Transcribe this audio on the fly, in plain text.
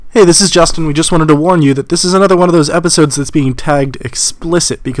Hey, this is Justin. We just wanted to warn you that this is another one of those episodes that's being tagged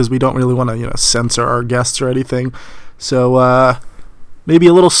explicit because we don't really want to, censor our guests or anything. So, maybe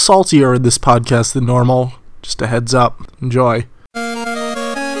a little saltier in this podcast than normal. Just a heads up. Enjoy.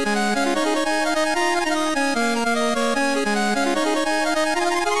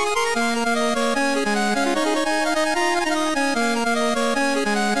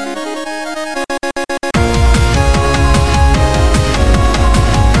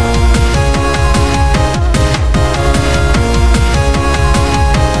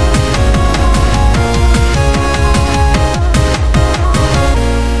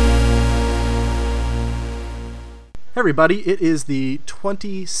 Everybody, it is the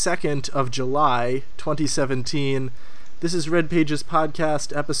 22nd of July, 2017. This is Red Pages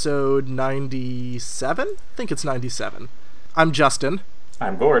Podcast, episode 97? I think it's 97. I'm Justin.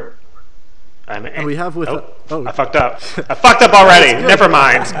 I'm Gord. And we have with... I fucked up. I fucked up already. Never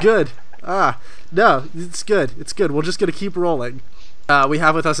mind. It's good. No, it's good. It's good. We're just going to keep rolling. We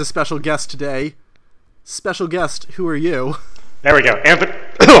have with us a special guest today. Special guest, who are you? There we go.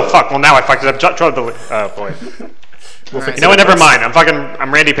 Oh, fuck. Well, now I fucked it up. Oh, boy. Right. You know what? Never mind.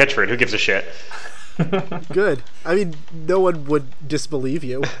 I'm Randy Pitchford. Who gives a shit? Good. I mean, no one would disbelieve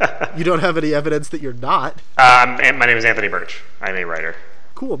you. You don't have any evidence that you're not. My name is Anthony Birch. I'm a writer.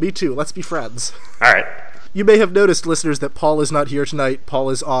 Cool. Me too. Let's be friends. All right. You may have noticed, listeners, that Paul is not here tonight. Paul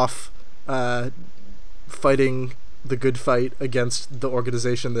is off fighting the good fight against the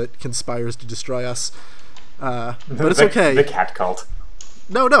organization that conspires to destroy us. But it's okay. The cat cult.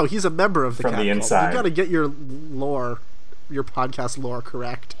 No, he's a member of the From cat the cult. inside. You got to get your podcast lore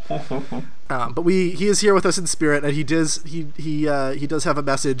correct. But he is here with us in spirit, and he does have a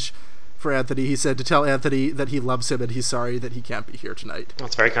message for Anthony. He said to tell Anthony that he loves him and he's sorry that he can't be here tonight.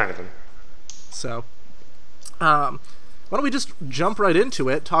 That's very kind of him. So, why don't we just jump right into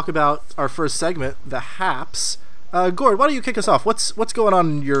it? Talk about our first segment, the Haps. Gord, why don't you kick us off? What's going on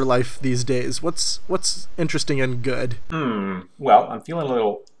in your life these days? What's interesting and good? Well, I'm feeling a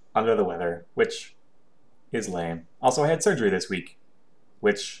little under the weather, which is lame. Also, I had surgery this week,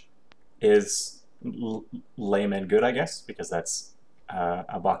 which is lame and good, I guess, because that's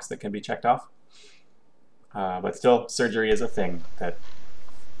a box that can be checked off. But still, surgery is a thing that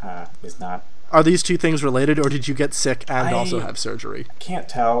is not... Are these two things related, or did you get sick and also have surgery? I can't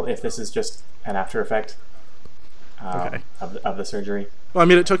tell if this is just an after effect of the surgery. Well, I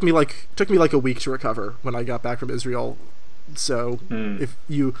mean, it took me like a week to recover when I got back from Israel. So if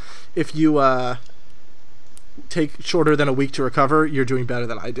you take shorter than a week to recover, you're doing better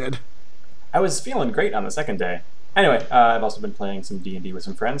than I did. I was feeling great on the second day. Anyway, I've also been playing some D&D with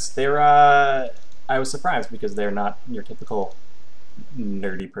some friends. I was surprised because they're not your typical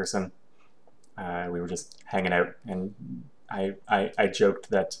nerdy person. We were just hanging out, and I joked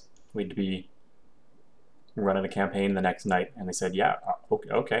that we'd be running a campaign the next night, and they said, yeah,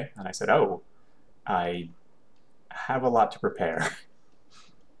 okay. And I said, I have a lot to prepare.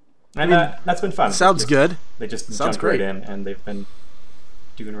 And that's been fun. Sounds good. They just Sounds jumped great. right in, and they've been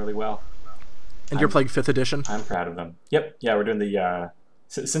doing really well. And you're playing 5th edition? I'm proud of them. Yep. Yeah, we're doing the...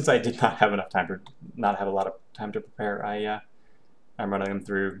 since I did not have a lot of time to prepare, I'm running them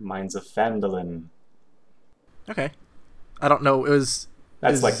through Minds of Phandalin. Okay. I don't know.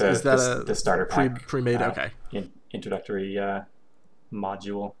 That's like the starter pack. Pre-made, okay. Introductory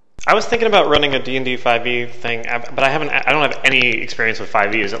module. I was thinking about running a D&D 5e thing, but I don't have any experience with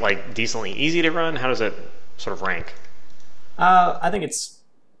 5e. Is it like decently easy to run? How does it sort of rank? I think it's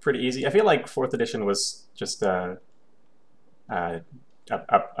pretty easy. I feel like 4th edition was just a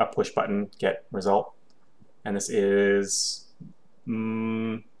push button get result, and this is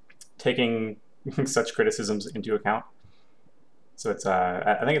taking such criticisms into account. So it's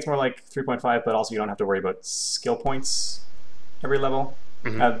I think it's more like 3.5, but also you don't have to worry about skill points every level.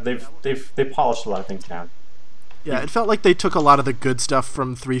 Mm-hmm. They've polished a lot of things down. Yeah, it felt like they took a lot of the good stuff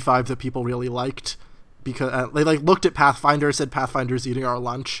from 3.5 that people really liked, because they looked at Pathfinder, said Pathfinder's eating our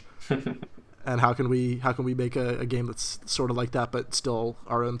lunch, and how can we make a game that's sort of like that but still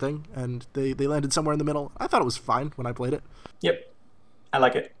our own thing? And they landed somewhere in the middle. I thought it was fine when I played it. Yep, I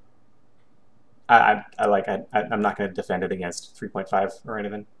like it. I'm not going to defend it against 3.5 or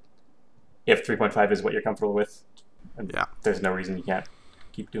anything. If 3.5 is what you're comfortable with, yeah, there's no reason you can't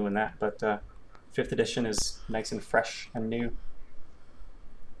keep doing that. But 5th edition is nice and fresh and new.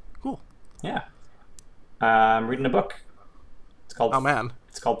 Cool. Yeah. I'm reading a book. It's called... Oh, man.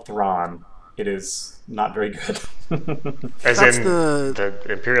 It's called Thrawn. It is not very good. As that's in the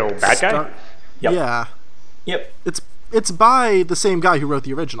Imperial bad guy? Yep. Yeah. Yep. It's by the same guy who wrote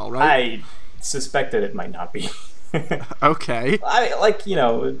the original, right? I suspected it might not be. Okay. I like,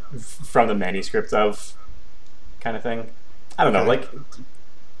 from the manuscript of kind of thing. I don't know. Okay. Like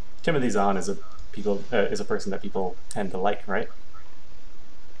Timothy Zahn is a person that people tend to like, right?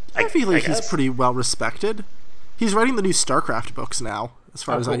 I feel I like he's guess. pretty well respected. He's writing the new StarCraft books now, as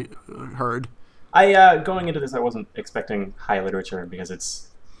far Oh, as cool. I heard. I going into this, I wasn't expecting high literature because it's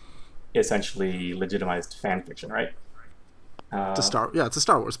essentially legitimized fan fiction, right? It's a Star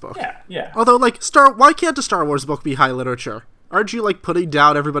Wars book. Yeah, yeah. Although, like, why can't a Star Wars book be high literature? Aren't you, like, putting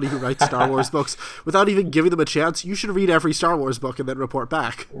down everybody who writes Star Wars books without even giving them a chance? You should read every Star Wars book and then report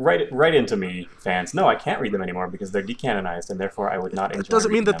back. Right into me, fans. No, I can't read them anymore because they're decanonized, and therefore I would not That enjoy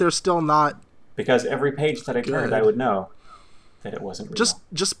doesn't mean reading that them. they're still not Because every page that I turned, I good. would know that it wasn't real.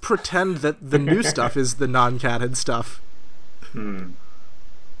 Just pretend that the new stuff is the non-canon stuff. I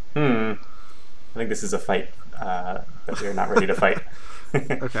think this is a fight that we're not ready to fight.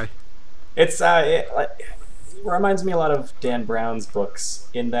 Okay. It reminds me a lot of Dan Brown's books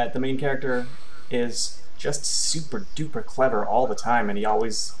in that the main character is just super duper clever all the time, and he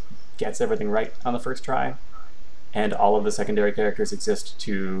always gets everything right on the first try. And all of the secondary characters exist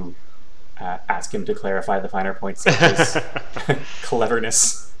to ask him to clarify the finer points of his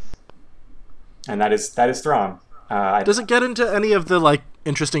cleverness, and that is Thrawn. Does it get into any of the, like,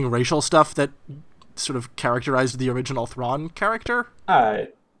 interesting racial stuff that sort of characterized the original Thrawn character?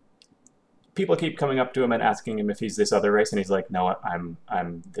 People keep coming up to him and asking him if he's this other race, and he's like, "No,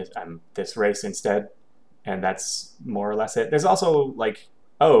 I'm this race instead," and that's more or less it. There's also like,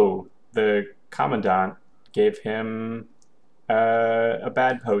 oh, the commandant gave him a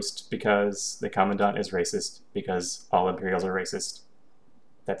bad post because the commandant is racist because all Imperials are racist.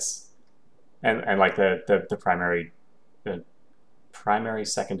 That's and like the primary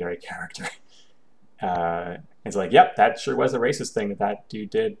secondary character is like, yep, that sure was a racist thing that dude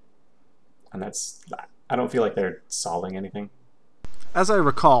did. And I don't feel like they're solving anything. As I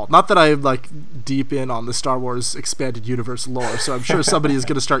recall, not that I'm, like, deep in on the Star Wars expanded universe lore, so I'm sure somebody is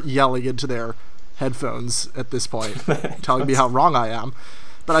going to start yelling into their headphones at this point, telling me how wrong I am.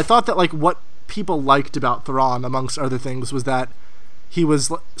 But I thought that, like, what people liked about Thrawn, amongst other things, was that he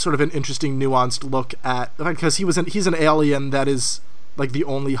was sort of an interesting, nuanced look at, because he's an alien that is, like, the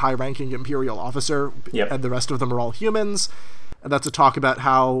only high-ranking Imperial officer, Yep. and the rest of them are all humans. And that's a talk about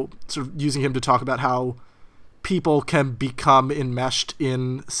how, sort of using him to talk about how people can become enmeshed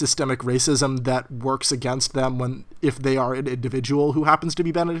in systemic racism that works against them if they are an individual who happens to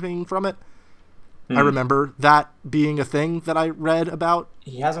be benefiting from it. I remember that being a thing that I read about.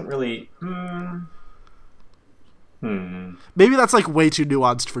 He hasn't really. Maybe that's, like, way too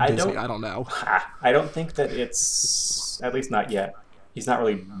nuanced for Disney. I don't know. I don't think that it's, at least not yet. He's not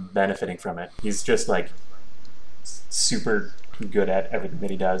really benefiting from it. He's just like super good at everything that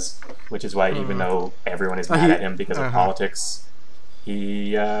he does, which is why even though everyone is mad at him because of politics,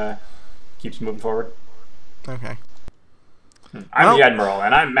 he keeps moving forward. Okay. I'm the Admiral,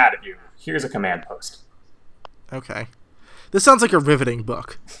 and I'm mad at you. Here's a command post. Okay. This sounds like a riveting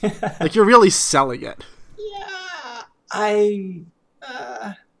book. Like, you're really selling it. Yeah, I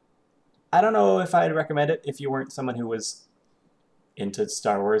don't know if I'd recommend it if you weren't someone who was into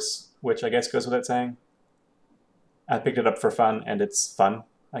Star Wars, which I guess goes without saying. I picked it up for fun, and it's fun,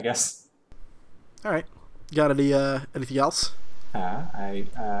 I guess. All right. Got anything else?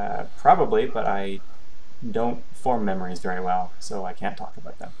 I probably, but I don't form memories very well, so I can't talk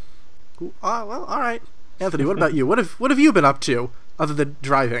about them. Well, all right. Anthony, what about you? What have you been up to other than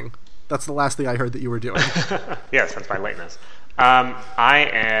driving? That's the last thing I heard that you were doing. Yes, that's my lateness.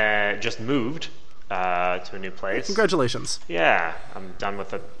 I just moved to a new place. Congratulations. Yeah, I'm done with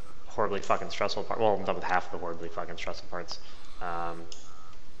the horribly fucking stressful part. Well, I'm done with half of the horribly fucking stressful parts.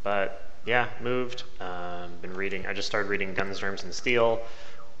 But yeah, moved. Been reading. I just started reading Guns, Germs, and Steel.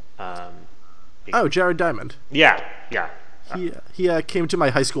 Jared Diamond. Yeah. He came to my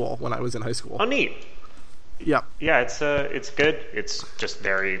high school when I was in high school. Oh, neat. Yep. Yeah, it's good. It's just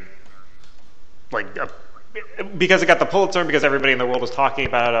very because it got the Pulitzer, because everybody in the world was talking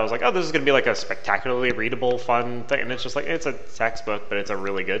about it. I was like, oh, this is going to be like a spectacularly readable, fun thing. And it's just like, it's a textbook, but it's a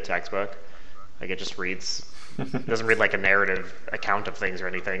really good textbook. Like, it just reads. It doesn't read like a narrative account of things or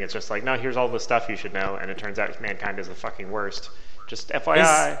anything. It's just like, no, here's all the stuff you should know, and it turns out mankind is the fucking worst. Just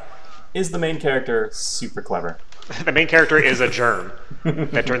FYI. Is the main character super clever? The main character is a germ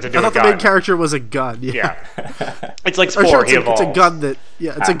that turns into a gun. I thought the main character was a gun. Yeah. It's like Or Spore, sure, he evolves. it's a gun that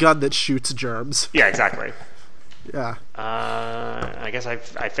it's a gun that shoots germs. Yeah, exactly. Yeah. I guess I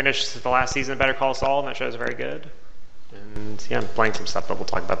finished the last season of Better Call Saul, and that show is very good. And yeah, I'm playing some stuff, but we'll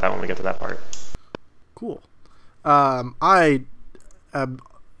talk about that when we get to that part. Cool. I am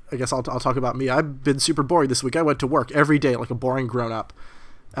I guess I'll talk about me. I've been super boring this week. I went to work every day like a boring grown-up.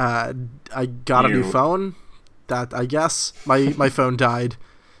 I got a new phone. That, I guess, my phone died.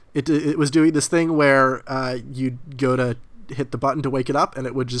 It was doing this thing where you'd go to hit the button to wake it up, and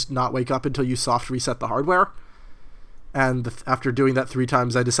it would just not wake up until you soft reset the hardware. And after doing that 3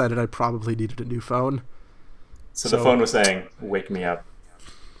 times, I decided I probably needed a new phone. So the phone was saying, "Wake me up."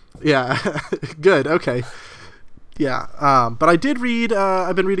 Yeah, good. Okay. Yeah, but I did read.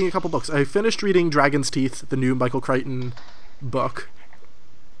 I've been reading a couple books. I finished reading Dragon's Teeth, the new Michael Crichton book.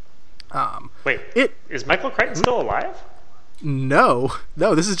 Wait, is Michael Crichton still alive? No.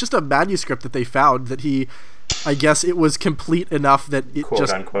 This is just a manuscript that they found that he. I guess it was complete enough that it Quote,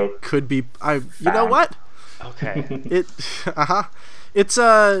 just unquote, could be. You know what? Okay. It's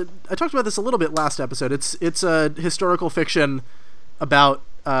I talked about this a little bit last episode. It's a historical fiction about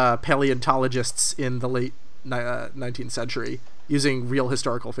paleontologists in the late 19th century using real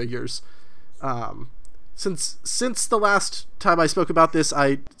historical figures. Since the last time I spoke about this,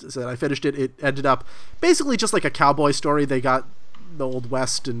 I said I finished it. It ended up basically just like a cowboy story. They got the Old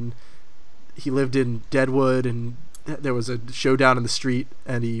West, and he lived in Deadwood, and there was a showdown in the street,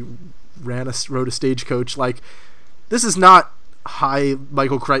 and he rode a stagecoach. Like, this is not high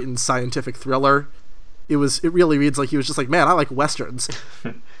Michael Crichton scientific thriller. It really reads like he was just like, man, I like westerns.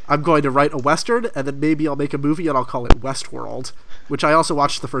 I'm going to write a western, and then maybe I'll make a movie, and I'll call it Westworld, which I also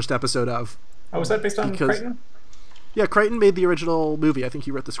watched the first episode of. Oh, was that based on Crichton? Yeah, Crichton made the original movie. I think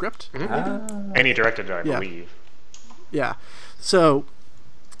he wrote the script. Mm-hmm. And he directed it, I believe. Yeah. So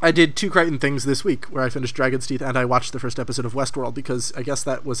I did 2 Crichton things this week, where I finished Dragon's Teeth and I watched the first episode of Westworld, because I guess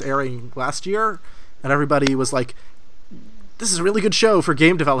that was airing last year, and everybody was like, this is a really good show for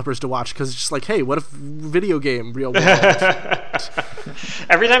game developers to watch, because it's just like, hey, what if video game, real world?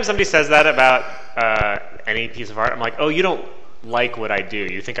 Every time somebody says that about any piece of art, I'm like, oh, you don't like what I do.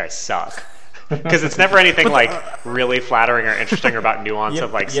 You think I suck. Because it's never anything like really flattering or interesting or about nuance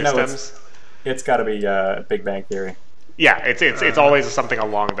of like systems. It's got to be Big Bang Theory. Yeah, it's always something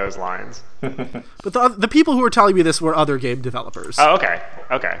along those lines. But the people who were telling me this were other game developers. Oh,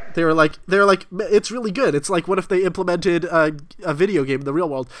 okay. They were like, it's really good. It's like, what if they implemented a video game in the real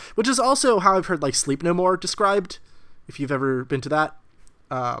world? Which is also how I've heard like Sleep No More described, if you've ever been to that.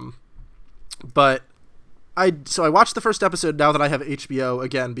 But I watched the first episode now that I have HBO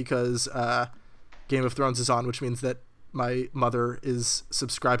again, because Game of Thrones is on, which means that my mother is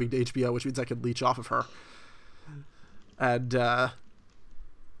subscribing to HBO, which means I can leech off of her. And the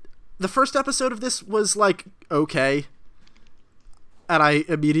first episode of this was like, okay. And I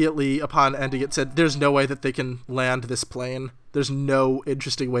immediately, upon ending it, said, there's no way that they can land this plane. There's no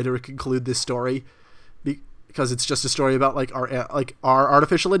interesting way to conclude this story, because it's just a story about like our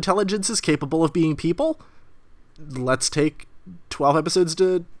artificial intelligence is capable of being people. Let's take 12 episodes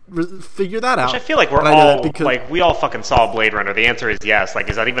to figure that out. Which I feel like we all fucking saw Blade Runner. The answer is yes. Like,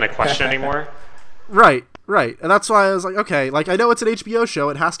 is that even a question anymore? Right. And that's why I was like, okay, like, I know it's an HBO show.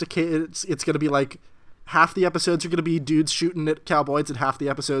 It has to, it's going to be like, half the episodes are going to be dudes shooting at cowboys, and half the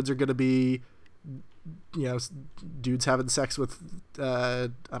episodes are going to be, dudes having sex with, I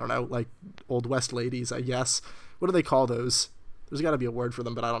don't know, like, Old West ladies, I guess. What do they call those? There's got to be a word for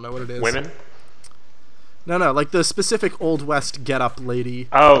them, but I don't know what it is. Women? No, like the specific Old West get-up lady.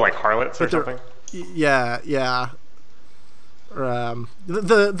 Oh, like harlots or something? Yeah.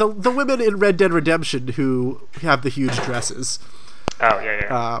 The women in Red Dead Redemption who have the huge dresses. Oh,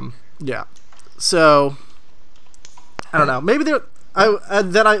 yeah. Yeah. So, I don't know. Maybe they're...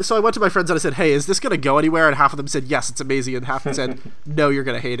 So I went to my friends and I said, hey, is this going to go anywhere? And half of them said, yes, it's amazing. And half of them said, no, you're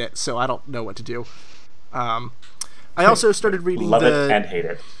going to hate it. So I don't know what to do. I also started reading Love it and hate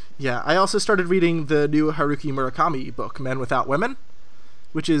it. Yeah, I also started reading the new Haruki Murakami book, Men Without Women,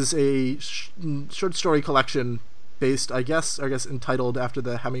 which is a short story collection based, I guess entitled after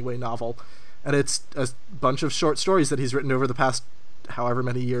the Hemingway novel. And it's a bunch of short stories that he's written over the past however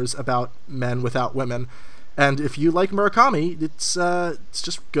many years about men without women. And if you like Murakami, it's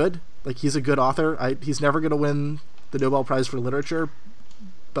just good. Like, he's a good author. He's never going to win the Nobel Prize for Literature,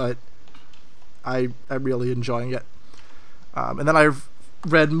 but I'm really enjoying it. And then I've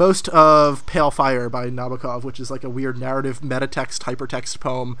read most of Pale Fire by Nabokov, which is like a weird narrative metatext hypertext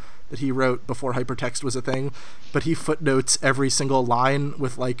poem that he wrote before hypertext was a thing, but he footnotes every single line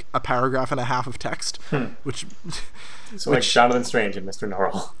with like a paragraph and a half of text, which like Jonathan Strange and Mr.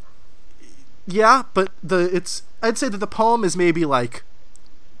 Norrell. Yeah, but I'd say that the poem is maybe like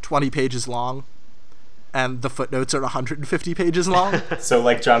 20 pages long, and the footnotes are 150 pages long. So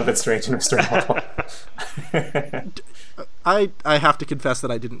like Jonathan Strange and Mr. Norrell. I have to confess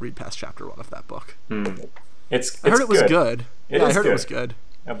that I didn't read past chapter 1 of that book. I heard it was good. It was good.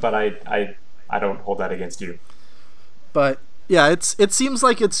 but I don't hold that against you. But yeah, it seems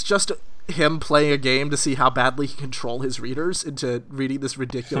like it's just him playing a game to see how badly he can control his readers into reading this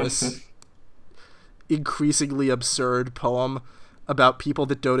ridiculous, increasingly absurd poem about people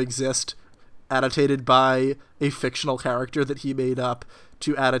that don't exist, annotated by a fictional character that he made up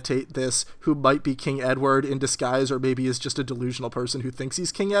to annotate this, who might be King Edward in disguise, or maybe is just a delusional person who thinks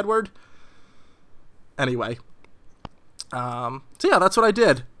he's King Edward. Anyway. So yeah, that's what I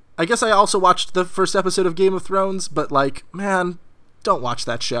did. I guess I also watched the first episode of Game of Thrones, but, like, man, don't watch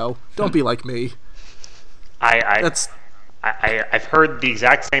that show. Don't be like me. I've heard the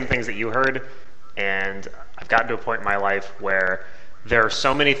exact same things that you heard, and I've gotten to a point in my life where there are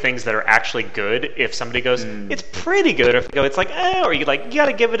so many things that are actually good. If somebody goes, it's pretty good, or if you go, it's like, or you like, you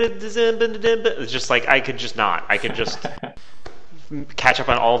gotta give it a... It's just like, I could just not. I could just catch up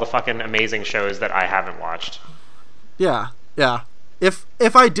on all the fucking amazing shows that I haven't watched. Yeah.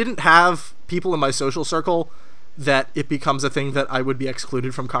 If I didn't have people in my social circle that it becomes a thing that I would be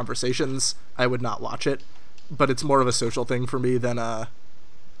excluded from conversations, I would not watch it. But it's more of a social thing for me than a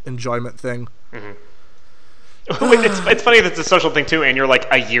enjoyment thing. Mm-hmm. It's funny that it's a social thing too, and you're like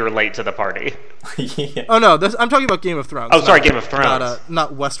a year late to the party. Yeah. Oh no, I'm talking about Game of Thrones. Oh, sorry, Game of Thrones,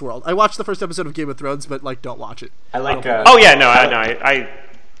 not Westworld. I watched the first episode of Game of Thrones, but like, don't watch it. I like. I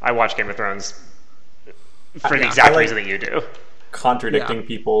watch Game of Thrones for the exact reason that you do. Contradicting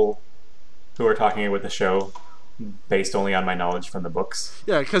people who are talking about the show based only on my knowledge from the books.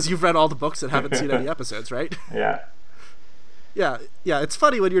 Yeah, because you've read all the books and haven't seen any episodes, right? Yeah. Yeah, it's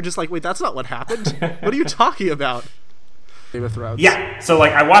funny when you're just like, wait, that's not what happened. What are you talking about? Game of Thrones. Yeah, so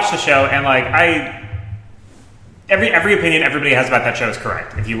like I watched the show and like every opinion everybody has about that show is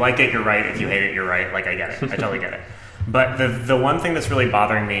correct. If you like it, you're right. If you hate it, you're right. Like I get it. I totally get it. But the one thing that's really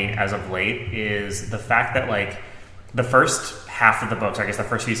bothering me as of late is the fact that like the first half of the books, I guess the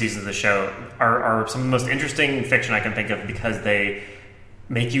first few seasons of the show, are some of the most interesting fiction I can think of because they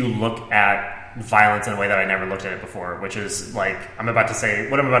make you look at violence in a way that I never looked at it before, which is like, what I'm about to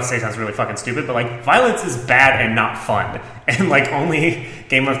say sounds really fucking stupid, but like violence is bad and not fun. And like only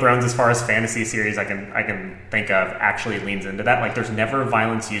Game of Thrones, as far as fantasy series I can think of, actually leans into that. Like there's never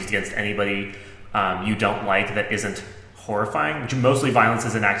violence used against anybody you don't like that isn't horrifying. Mostly violence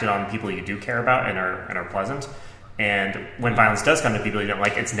is enacted on people you do care about and are pleasant. And when violence does come to people you don't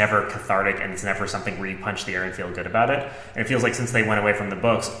like, it's never cathartic and it's never something where you punch the air and feel good about it. And it feels like since they went away from the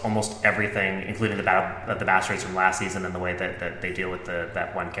books, almost everything, including the Battle of the Bastards from last season and the way that they deal with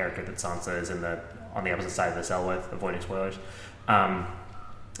that one character that Sansa is on the opposite side of the cell with, avoiding spoilers,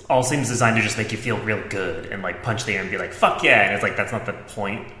 all seems designed to just make you feel real good and like punch the air and be like, fuck yeah. And it's like, that's not the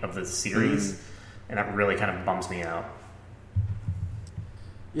point of the series. And that really kind of bums me out.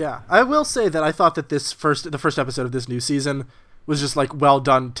 Yeah, I will say that I thought that the first episode of this new season was just like well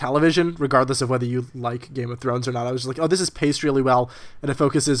done television, regardless of whether you like Game of Thrones or not. I was just like, oh, this is paced really well, and it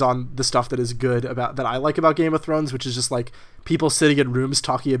focuses on the stuff that is good that I like about Game of Thrones, which is just like people sitting in rooms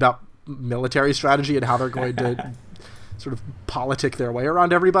talking about military strategy and how they're going to sort of politic their way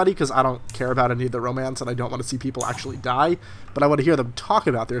around everybody, because I don't care about any of the romance and I don't want to see people actually die, but I want to hear them talk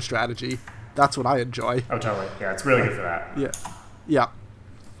about their strategy. That's what I enjoy. Oh, totally. Yeah, it's really good for that. Yeah.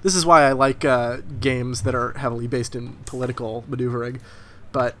 This is why I like games that are heavily based in political maneuvering,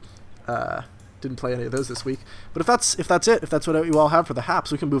 but didn't play any of those this week. But if that's what you all have for the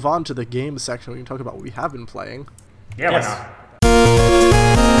haps, we can move on to the games section. We can talk about what we have been playing. Yeah, yes. Why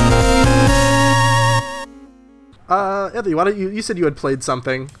not? Anthony, why don't you said you had played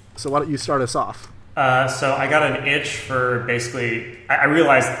something, so why don't you start us off? So I got an itch for basically... I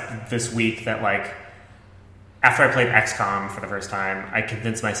realized this week that, like, after I played XCOM for the first time, I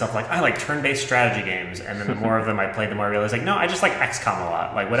convinced myself, like, I like turn-based strategy games. And then the more of them I played, the more I realized, like, no, I just like XCOM a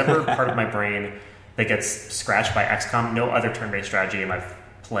lot. Like, whatever part of my brain that gets scratched by XCOM, no other turn-based strategy game I've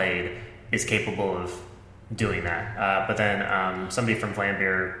played is capable of doing that. But then somebody from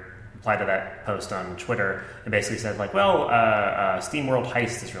Vlambeer replied to that post on Twitter and basically said, like, well, Steam World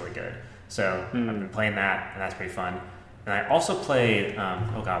Heist is really good. So I've been playing that, and that's pretty fun. And I also played,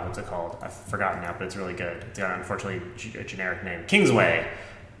 what's it called? I've forgotten now, but it's really good. It's got, unfortunately, a generic name. Kingsway,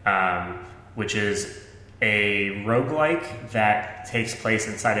 which is a roguelike that takes place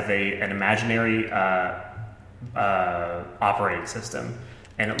inside of an imaginary operating system.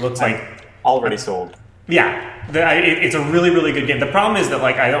 And it looks like... Already sold. Yeah, it's a really, really good game. The problem is that,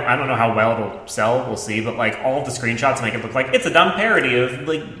 like, I don't know how well it'll sell. We'll see. But, like, all of the screenshots make it look like it's a dumb parody of,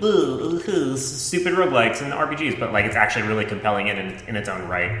 like, stupid roguelikes and RPGs. But, like, it's actually really compelling in its own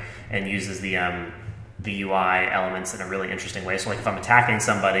right and uses the the UI elements in a really interesting way. So like if I'm attacking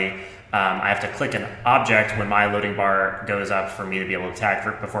somebody, I have to click an object when my loading bar goes up for me to be able to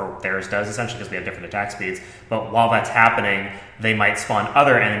attack before theirs does, essentially, because we have different attack speeds. But while that's happening, they might spawn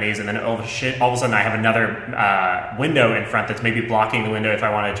other enemies, and then all of a sudden I have another window in front that's maybe blocking the window if I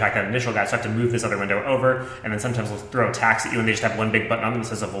want to attack that initial guy. So I have to move this other window over, and then sometimes they'll throw attacks at you, and they just have one big button on them that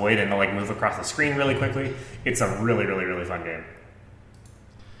says avoid, and they'll like move across the screen really quickly. It's a really, really, really fun game.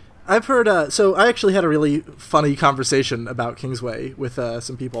 I've heard. So I actually had a really funny conversation about Kingsway with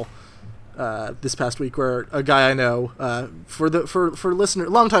some people this past week, where a guy I know, for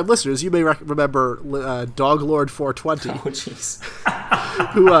longtime listeners, you may remember Doglord 420. Oh, jeez.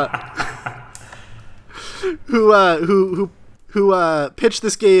 who pitched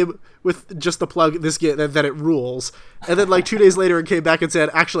this game with just the plug, this game, that it rules, and then like 2 days later it came back and said,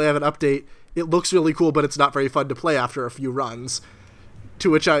 actually I have an update, it looks really cool, but it's not very fun to play after a few runs. To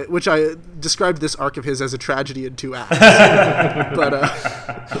which I described this arc of his as a tragedy in 2 acts.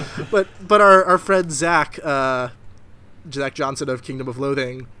 but our friend Zach Johnson of Kingdom of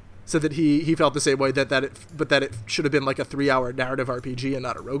Loathing said that he felt the same way, that it should have been like a 3-hour narrative RPG and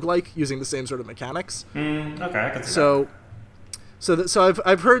not a roguelike, using the same sort of mechanics. Okay, I can see that. So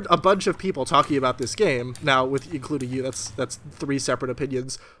I've heard a bunch of people talking about this game now, with including you. That's 3 separate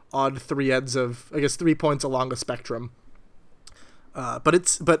opinions on 3 ends of, I guess, 3 points along a spectrum.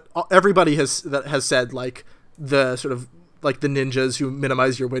 But everybody has said, like, the sort of like the ninjas who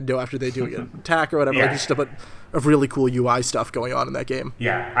minimize your window after they do an attack or whatever. Yeah. Like, just a bit of really cool UI stuff going on in that game.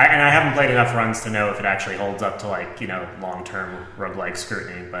 Yeah, I haven't played enough runs to know if it actually holds up to like long-term roguelike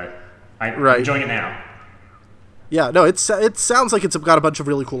scrutiny, but I'm enjoying it now. Yeah, no, it sounds like it's got a bunch of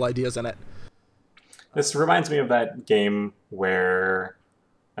really cool ideas in it. This reminds me of that game where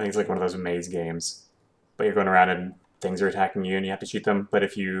I think it's like one of those maze games, but you're going around and things are attacking you and you have to shoot them, but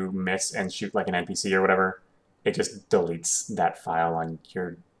if you miss and shoot like an NPC or whatever, it just deletes that file on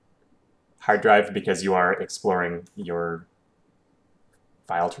your hard drive because you are exploring your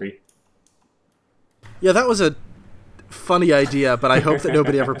file tree. Yeah, that was a funny idea, but I hope that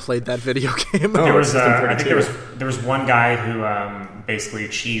nobody ever played that video game. There was, I think there was one guy who basically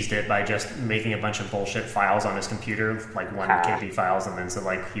cheesed it by just making a bunch of bullshit files on his computer, like 1 KB files, and then so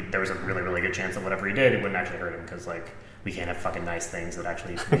like there was a really, really good chance that whatever he did, it wouldn't actually hurt him, because like we can't have fucking nice things that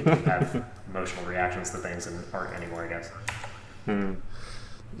actually make you have emotional reactions to things and aren't anymore, I guess.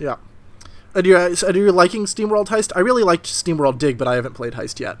 Yeah. And you're liking SteamWorld Heist? I really liked SteamWorld Dig, but I haven't played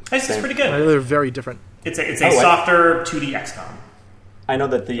Heist yet. Heist is pretty good. They're very different. It's a softer 2D XCOM. I know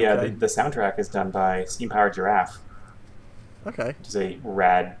that the soundtrack is done by Steam Powered Giraffe. Okay. Which is a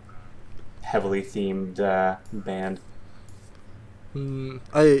rad, heavily themed band.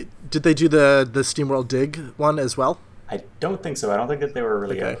 Did they do the SteamWorld Dig one as well? I don't think so. I don't think that they were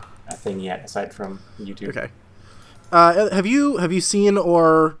really Okay. a thing yet, aside from YouTube. Okay. Have you seen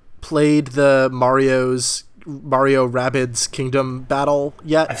or played the Mario Rabbids Kingdom battle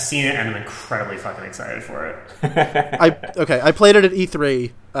yet? I've seen it and I'm incredibly fucking excited for it. I played it at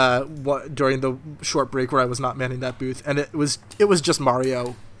E3 during the short break where I was not manning that booth, and it was just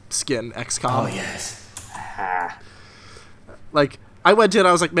Mario skin XCOM. Oh yes. Like, I went in,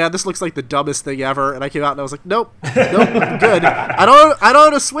 I was like, man, this looks like the dumbest thing ever, and I came out and I was like, nope, I'm good. I don't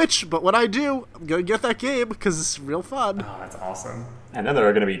own a Switch, but when I do, I'm gonna get that game because it's real fun. Oh, that's awesome. And then there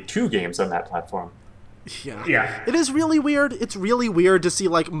are going to be 2 games on that platform. Yeah. It is really weird. It's really weird to see,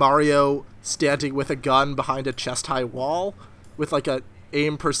 like, Mario standing with a gun behind a chest-high wall with, like, a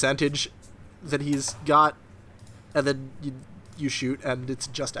aim percentage that he's got, and then you shoot, and it's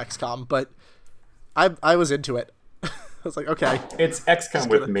just XCOM. But I was into it. I was like, okay. It's XCOM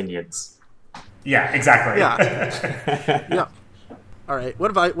with minions. Yeah, exactly. Yeah. Yeah. All right.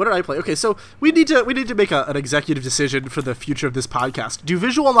 What did I play? Okay, so we need to make an executive decision for the future of this podcast. Do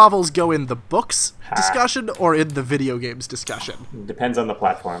visual novels go in the books discussion or in the video games discussion? Depends on the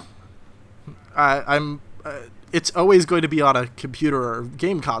platform. It's always going to be on a computer or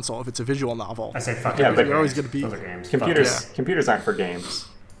game console if it's a visual novel. I say fuck Yeah, it. but you're always going to be Those are games. Computers aren't for games.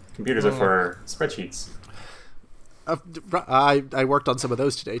 Computers are for spreadsheets. I worked on some of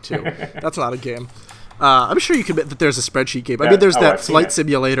those today too. That's not a game. I'm sure you can admit that there's a spreadsheet game. I mean, there's that flight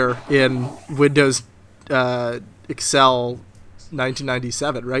simulator in Windows Excel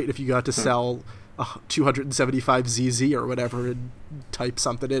 1997, right? If you got to sell 275 ZZ or whatever and type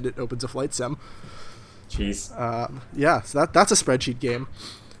something in, it opens a flight sim. Jeez. Yeah, so that's a spreadsheet game.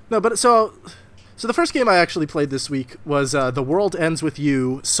 No, but so the first game I actually played this week was The World Ends With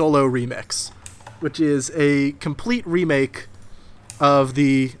You Solo Remix, which is a complete remake of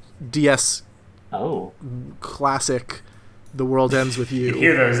the DS classic The World Ends With You. You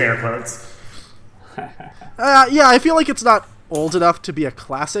hear those air quotes. Yeah, I feel like it's not old enough to be a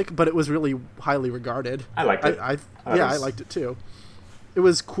classic, but it was really highly regarded. I liked it. I liked it too. It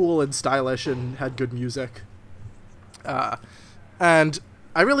was cool and stylish and had good music. And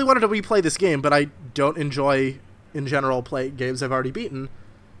I really wanted to replay this game, but I don't enjoy, in general, playing games I've already beaten.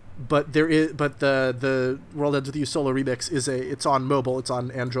 But the World Ends With You solo remix it's on mobile, it's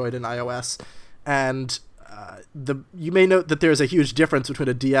on Android and iOS, and you may note that there's a huge difference between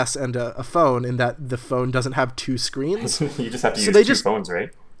a DS and a phone in that the phone doesn't have two screens. You just have to use two phones, right?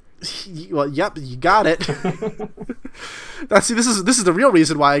 Well, yep, you got it. This is the real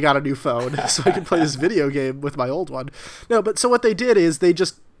reason why I got a new phone, so I can play this video game with my old one. No, but so what they did is they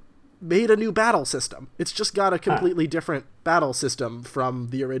just made a new battle system. It's just got a completely different battle system from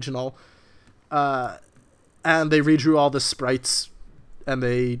the original, and they redrew all the sprites, and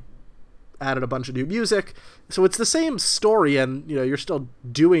they added a bunch of new music. So it's the same story, and you're still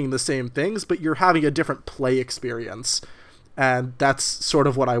doing the same things, but you're having a different play experience. And that's sort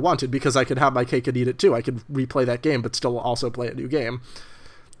of what I wanted, because I could have my cake and eat it too. I could replay that game, but still also play a new game.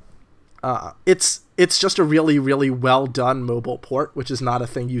 It's just a really, really well done mobile port, which is not a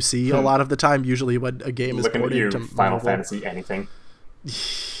thing you see a lot of the time. Usually when a game is ported to Final mobile. Fantasy anything.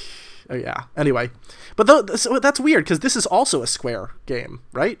 Oh, yeah. Anyway, but so that's weird, because this is also a Square game,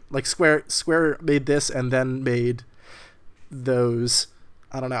 right? Like Square made this and then made those.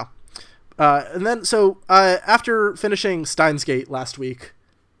 I don't know. And then, after finishing Steins Gate last week,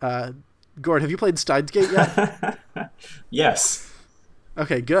 Gord, have you played Steins Gate yet? Yes.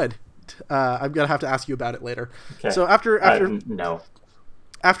 Okay, good. I'm gonna have to ask you about it later. Okay. So no.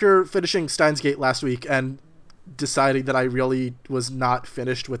 After finishing Steins Gate last week and deciding that I really was not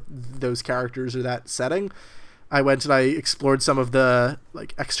finished with those characters or that setting, I went and I explored some of the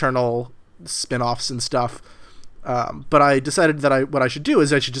external spin-offs and stuff. But I decided that what I should do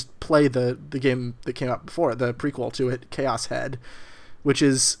is I should just play the game that came out before, the prequel to it, Chaos Head, which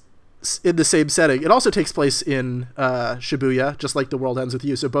is in the same setting. It also takes place in Shibuya, just like The World Ends With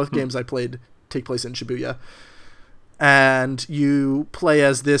You. So both games I played take place in Shibuya. And you play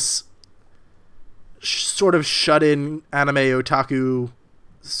as this sort of shut-in anime otaku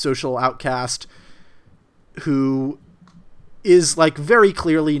social outcast who is very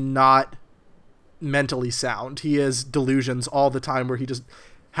clearly not mentally sound. He has delusions all the time where he just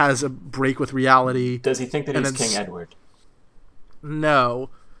has a break with reality. Does he think that he's King Edward? No,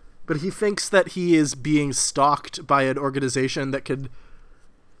 but he thinks that he is being stalked by an organization that could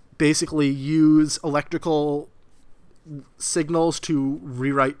basically use electrical signals to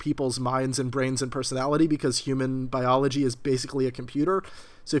rewrite people's minds and brains and personality, because human biology is basically a computer.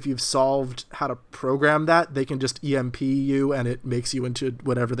 So if you've solved how to program that, they can just EMP you and it makes you into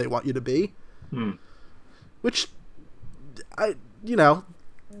whatever they want you to be. Which, I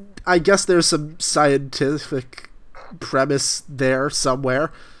guess there's some scientific premise there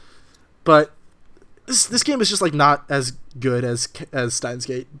somewhere, but this game is just not as good as Steins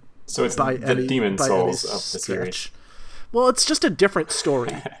Gate. So it's the Demon Souls of the series. Well, it's just a different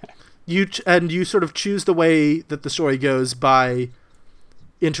story. You sort of choose the way that the story goes by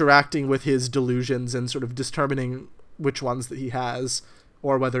interacting with his delusions and sort of determining which ones that he has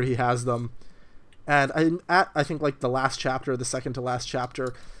or whether he has them. And I'm at, I think, the last chapter, the second to last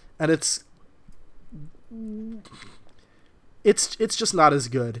chapter, and it's just not as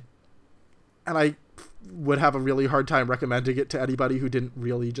good. And I would have a really hard time recommending it to anybody who didn't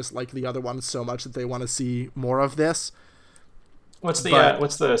really just like the other ones so much that they want to see more of this. What's the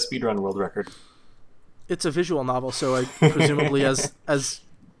speedrun world record? It's a visual novel, so I presumably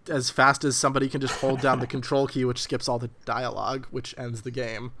as fast as somebody can just hold down the control key, which skips all the dialogue, which ends the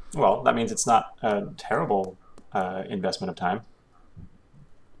game. Well, that means it's not a terrible investment of time.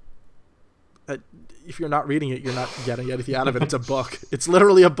 If you're not reading it, you're not getting anything out of it. It's a book. It's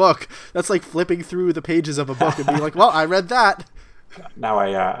literally a book. That's like flipping through the pages of a book and being like, well, I read that. Now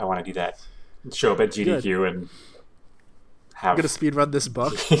I want to do that. Show up at GDQ Good. And have... I'm going to speedrun this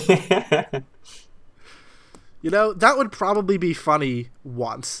book. That would probably be funny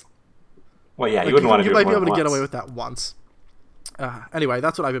once. Well, yeah, you wouldn't want to do it You might be able to once. get away with that once. Anyway,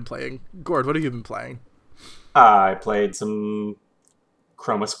 that's what I've been playing. Gord, what have you been playing? I played some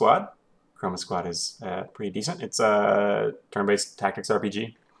Chroma Squad. Chroma Squad is pretty decent. It's a turn-based tactics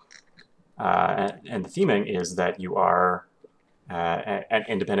RPG. And the theming is that you are an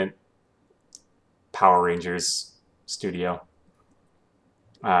independent Power Rangers studio.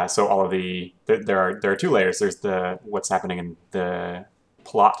 So all of there are two layers. There's what's happening in the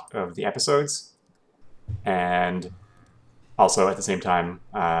plot of the episodes, and also at the same time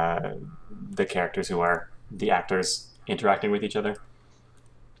the characters who are the actors interacting with each other.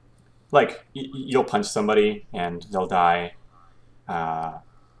 like you'll punch somebody and they'll die,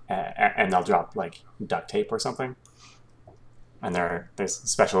 and they'll drop like duct tape or something, and there's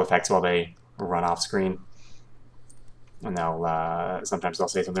special effects while they run off screen, and sometimes they'll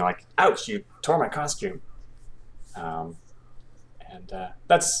say something like, "Ouch! You tore my costume," and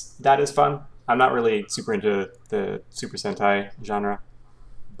that is fun. I'm not really super into the Super Sentai genre,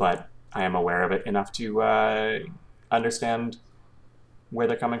 but I am aware of it enough to understand where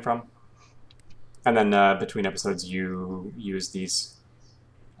they're coming from. And then between episodes, you use these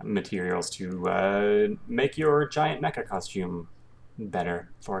materials to make your giant mecha costume better,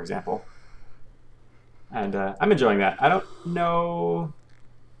 for example. And I'm enjoying that. I don't know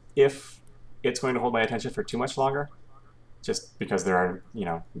if it's going to hold my attention for too much longer, just because there are,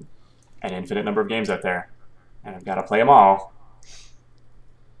 an infinite number of games out there, and I've got to play them all.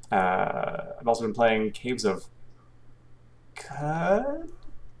 I've also been playing Caves of Chud?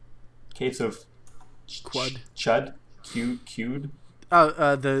 Quud. Chud? Qued?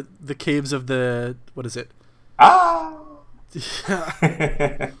 The caves of the, what is it? Ah!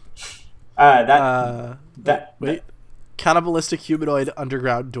 Wait. Cannibalistic humanoid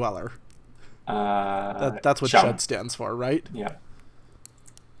underground dweller. That's what Chum. CHUD stands for, right? Yeah.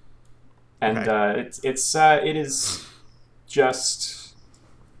 And Okay. it is just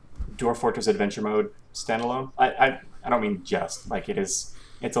Dwarf Fortress Adventure Mode standalone. I don't mean just, like it's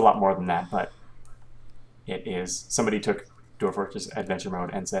a lot more than that, but it is. Somebody took Dwarf Fortress Adventure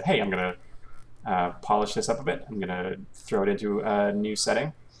Mode and said, "Hey, I'm gonna polish this up a bit. I'm gonna throw it into a new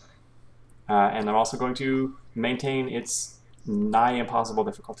setting, and I'm also going to maintain its nigh impossible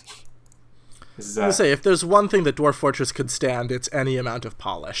difficulty." This is I was gonna say, if there's one thing that Dwarf Fortress could stand, it's any amount of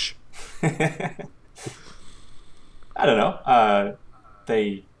polish. I don't know.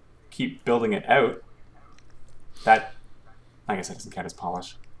 They keep building it out. That, I guess, that doesn't count as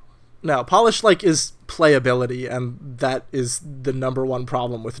polish. Now, polish is playability, and that is the number one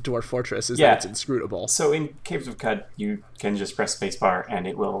problem with Dwarf Fortress is that it's inscrutable. So in Caves of Cud, you can just press spacebar and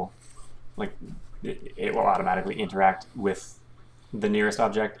it will automatically interact with the nearest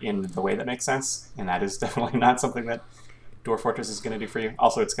object in the way that makes sense, and that is definitely not something that Dwarf Fortress is going to do for you.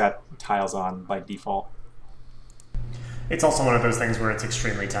 Also, it's got tiles on by default. It's also one of those things where it's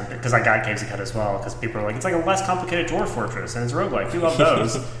extremely tempting, because I got Caves of Cut as well, because people are like, it's like a less complicated Dwarf Fortress, and it's roguelike. You love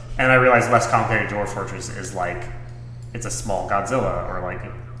those. And I realized less complicated Dwarf Fortress is like, it's a small Godzilla, or like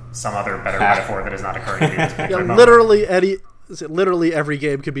some other better metaphor that is not occurring to me at this particular moment. Literally every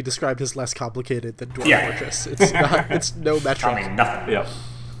game could be described as less complicated than Dwarf Fortress. It's not. It's no metric. I mean, nothing. Yep.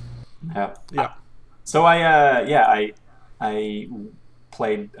 Yeah. So I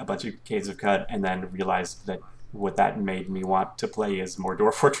played a bunch of Caves of Cud and then realized that what that made me want to play is more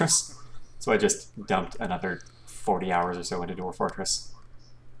Dwarf Fortress. So I just dumped another 40 hours or so into Dwarf Fortress.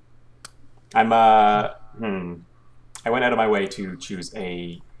 I went out of my way to choose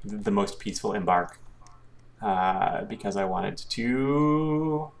the most peaceful embark because I wanted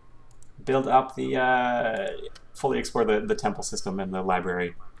to build up fully explore the temple system and the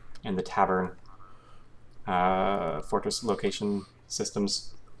library and the tavern fortress location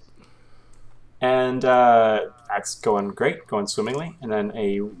systems. And that's going great, going swimmingly. And then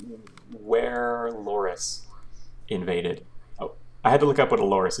a Were Loris invaded. Oh, I had to look up what a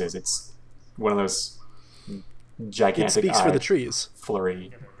Loris is. It's one of those gigantic, it speaks for the trees.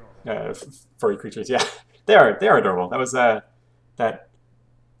 Furry creatures. Yeah, they are adorable. That was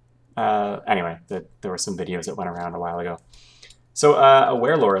anyway. There were some videos that went around a while ago. So a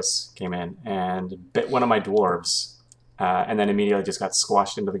Were Loris came in and bit one of my dwarves. And then immediately just got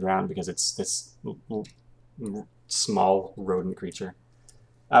squashed into the ground because it's this small rodent creature.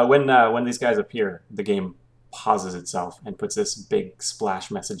 When these guys appear, the game pauses itself and puts this big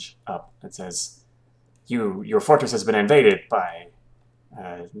splash message up that says, "Your fortress has been invaded by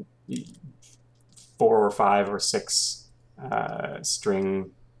 4 or 5 or 6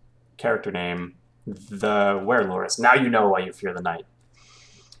 string character name, the Were Loris. Now you know why you fear the night."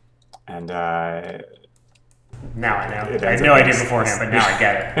 And now I know. I had no idea beforehand, but now I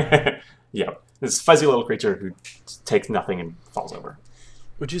get it. Yeah. This fuzzy little creature who takes nothing and falls over.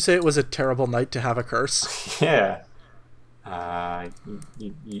 Would you say it was a terrible night to have a curse? Yeah.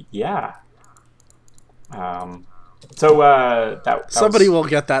 Yeah. So that somebody will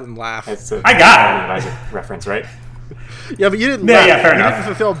get that and laugh. I got it. Reference, right? Yeah, but you didn't. Yeah, fair enough. You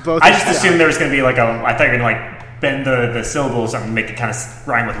didn't fulfill both. I just assumed there was going to be I thought you were going to bend the syllables and make it kind of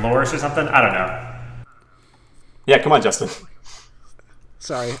rhyme with Loris or something. I don't know. Yeah, come on, Justin.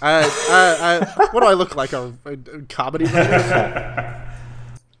 Sorry, what do I look like? A comedy writer?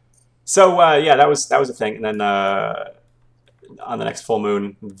 So that was a thing, and then on the next full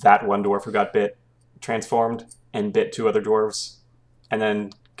moon, that one dwarf who got bit transformed and bit 2 other dwarves, and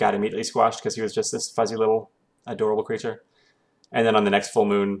then got immediately squashed because he was just this fuzzy little adorable creature. And then on the next full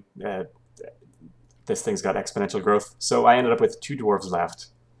moon, this thing's got exponential growth. So I ended up with 2 dwarves left,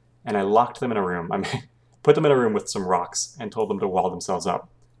 and I locked them in a room. Put them in a room with some rocks and told them to wall themselves up,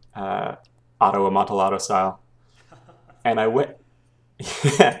 Amontillado style. And I waited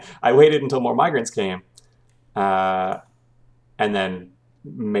until more migrants came, and then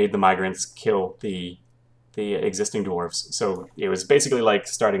made the migrants kill the existing dwarves. So it was basically like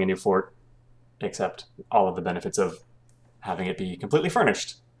starting a new fort, except all of the benefits of having it be completely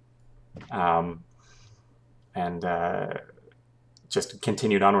furnished. And just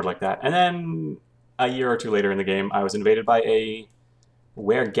continued onward like that. And then a year or 2 later in the game, I was invaded by a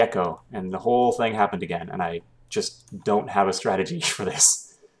were-gecko, and the whole thing happened again. And I just don't have a strategy for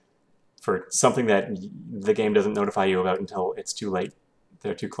this. For something that the game doesn't notify you about until it's too late.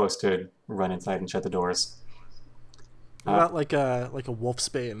 They're too close to run inside and shut the doors. What about like a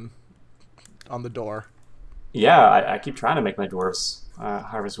wolfsbane on the door? Yeah, I keep trying to make my dwarves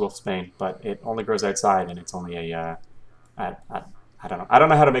harvest wolfsbane, but it only grows outside, and it's only a I don't know. I don't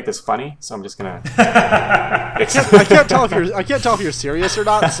know how to make this funny, so I'm just gonna. I can't tell if you're serious or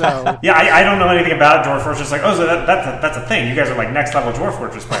not. So yeah, I don't know anything about Dwarf Fortress. Like, oh, so that's a thing. You guys are like next level Dwarf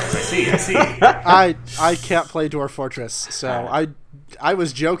Fortress players. I see. I can't play Dwarf Fortress, so I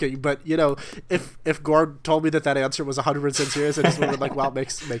was joking. But you know, if Gord told me that answer was 100% serious, I just would have been like, well,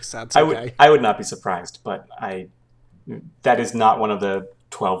 makes sense. Okay. I would not be surprised, but that is not one of the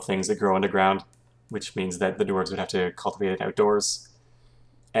 12 things that grow underground, which means that the dwarves would have to cultivate it outdoors.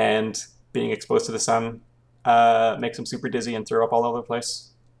 And being exposed to the sun makes them super dizzy and throw up all over the place,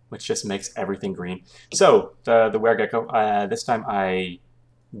 which just makes everything green. So, the were-gecko, this time I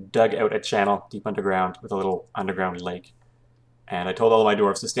dug out a channel deep underground with a little underground lake. And I told all of my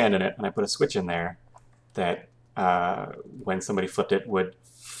dwarves to stand in it, and I put a switch in there that, when somebody flipped it, would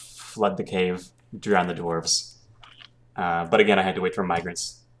flood the cave, drown the dwarves. But again, I had to wait for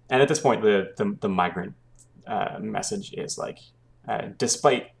migrants. And at this point, the migrant message is like,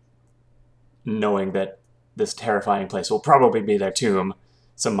 despite knowing that this terrifying place will probably be their tomb,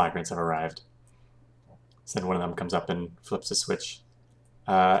 some migrants have arrived. So then one of them comes up and flips a switch.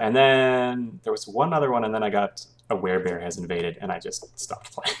 And then there was one other one, and then I got a werebear has invaded, and I just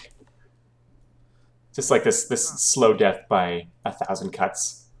stopped playing. Just like this slow death by 1,000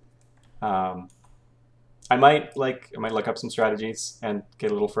 cuts. I might look up some strategies and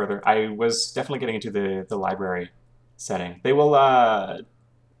get a little further. I was definitely getting into the library setting. They will,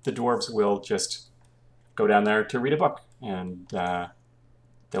 the dwarves will just go down there to read a book, and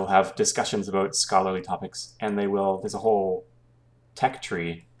they'll have discussions about scholarly topics, and there's a whole tech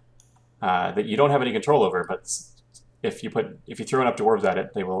tree that you don't have any control over, but if you throw enough dwarves at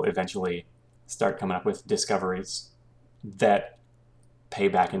it, they will eventually start coming up with discoveries that pay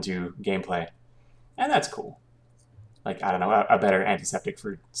back into gameplay. And that's cool. Like, I don't know, a better antiseptic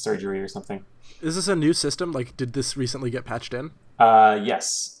for surgery or something. Is this a new system? Like, did this recently get patched in?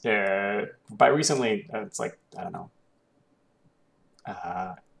 Yes. By recently, it's like, I don't know.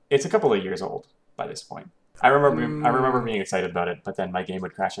 It's a couple of years old by this point. I remember being excited about it, but then my game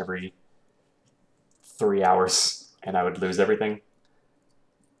would crash every 3 hours, and I would lose everything.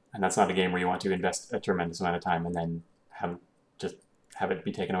 And that's not a game where you want to invest a tremendous amount of time and then have it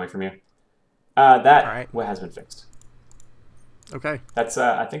be taken away from you. That has been fixed. Okay. That's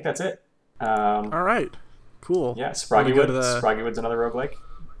I think that's it. All right. Cool. Yeah, Sproggywood's another roguelike.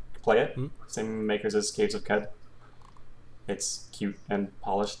 Play it. Mm-hmm. Same makers as Caves of Cud. It's cute and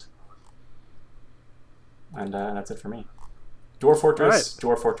polished. And that's it for me. Dwarf Fortress,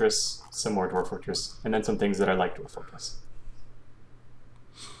 Dwarf Fortress, some more Dwarf Fortress, and then some things that I like Dwarf Fortress.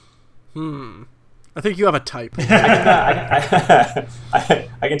 I think you have a type. I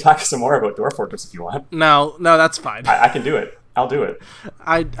can talk some more about Dwarf Fortress if you want. No, that's fine. I can do it. I'll do it.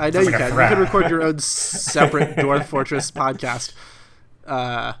 I know you can. You can record your own separate Dwarf Fortress podcast.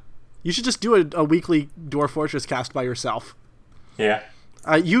 You should just do a weekly Dwarf Fortress cast by yourself. Yeah.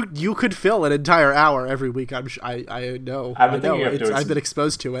 You could fill an entire hour every week. I know. I've been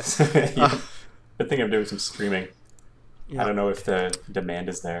exposed to it. I've been thinking of doing some streaming. Yeah. I don't know if the demand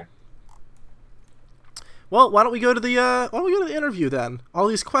is there. Well, why don't we go to the interview then? All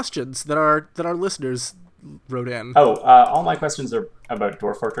these questions that our listeners wrote in. Oh, all my questions are about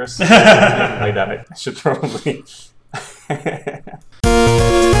Dwarf Fortress. I haven't played that. I should probably.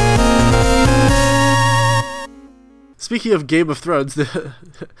 Speaking of Game of Thrones, so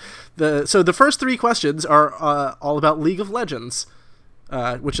the first 3 questions are all about League of Legends,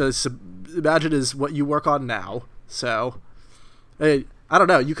 which I imagine is what you work on now. So, Hey, I don't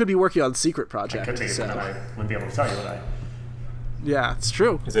know. You could be working on secret I project. could be, So. but then I wouldn't be able to tell you what I... Yeah, it's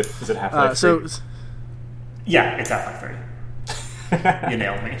true. Is it Half-Life 3? So Yeah, it's Half-Life 3. You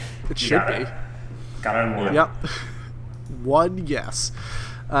nailed me. it You should got be. it. Got it on board. Yep. One yes.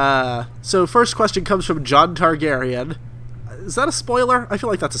 So first question comes from John Targaryen. Is that a spoiler? I feel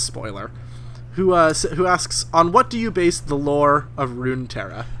like that's a spoiler. Who asks, on what do you base the lore of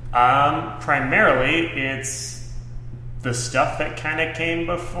Runeterra? Primarily, it's the stuff that kind of came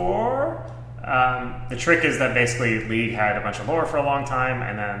before. The trick is that basically League had a bunch of lore for a long time,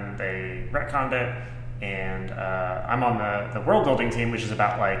 and then they retconned it. And I'm on the world building team, which is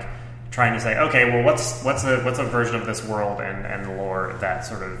about like trying to say, okay, well, what's a version of this world and the lore that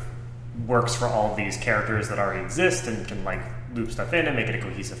sort of works for all of these characters that already exist and can like loop stuff in and make it a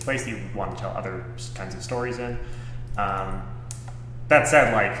cohesive place that you want to tell other kinds of stories in. That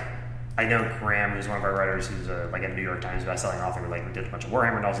said, like, I know Graham, who's one of our writers, who's like a New York Times bestselling author, like did a bunch of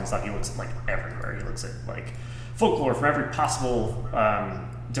Warhammer novels and stuff. He looks at like everywhere. He looks at like folklore from every possible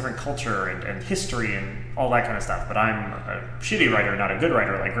different culture and history and all that kind of stuff. But I'm a shitty writer, not a good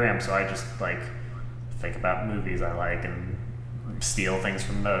writer like Graham, so I just like think about movies I like and steal things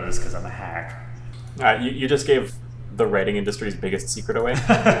from those because I'm a hack. You just gave the writing industry's biggest secret away.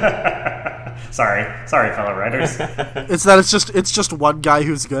 sorry, fellow writers. It's just one guy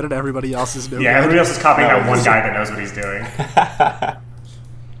who's good and everybody else is no good. Yeah, everybody else is copying that one guy that knows what he's doing.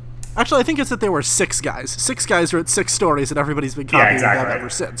 Actually, I think it's that there were 6 guys. 6 guys wrote 6 stories and everybody's been copying them ever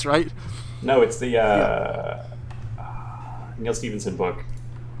since, right? No, it's the Neil Stephenson book,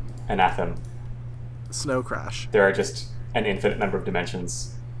 Anathem. Snow Crash. There are just an infinite number of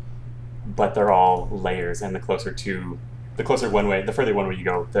dimensions, but they're all layers, and the further one way you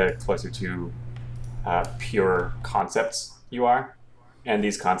go, the closer to pure concepts you are, and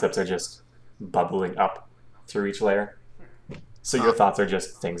these concepts are just bubbling up through each layer. So your thoughts are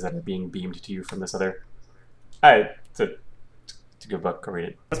just things that are being beamed to you from this other. It's a good book. Go read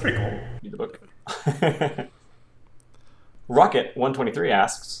it. That's pretty cool. Read the book. Rocket123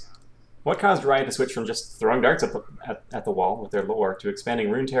 asks, what caused Riot to switch from just throwing darts at the wall with their lore to expanding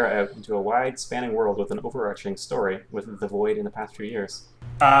Runeterra out into a wide-spanning world with an overarching story with the Void in the past few years?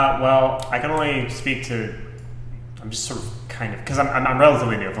 Well, I can only speak to... I'm just sort of kind of... Because I'm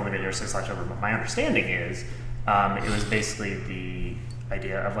relatively new. I've only been here since October. But my understanding is it was basically the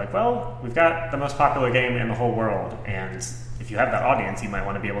idea of like, well, we've got the most popular game in the whole world, and if you have that audience, you might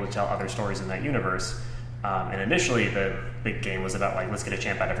want to be able to tell other stories in that universe. And initially, the big game was about like, let's get a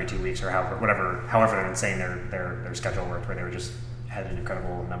champ out every 2 weeks or however insane their schedule worked, where they were just had an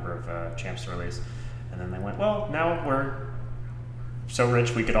incredible number of champs to release. And then they went, well, now we're so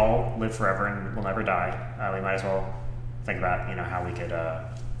rich we could all live forever and we'll never die. We might as well think about how we could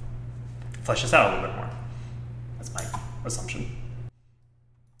flesh this out a little bit more. That's my assumption.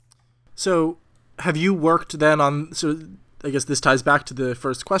 So, have you worked then on... So, I guess this ties back to the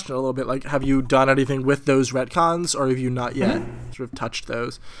first question a little bit. Like, have you done anything with those retcons, or have you not yet sort of touched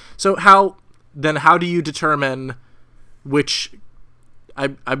those? So, how do you determine which...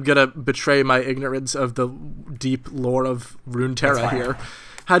 I'm gonna betray my ignorance of the deep lore of Runeterra here.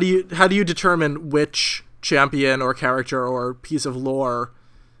 How do you determine which champion or character or piece of lore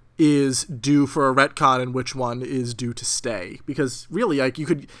is due for a retcon and which one is due to stay? Because really, like, you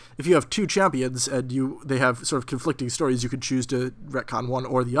could, if you have 2 champions and they have sort of conflicting stories, you could choose to retcon one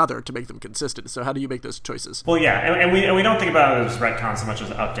or the other to make them consistent. So how do you make those choices? Well, yeah, and we don't think about it as retcons so much as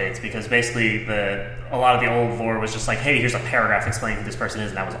updates, because basically a lot of the old lore was just like, hey, here's a paragraph explaining who this person is,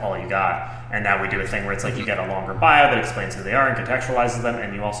 and that was all you got. And now we do a thing where it's like you get a longer bio that explains who they are and contextualizes them,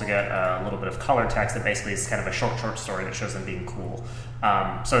 and you also get a little bit of color text that basically is kind of a short story that shows them being cool.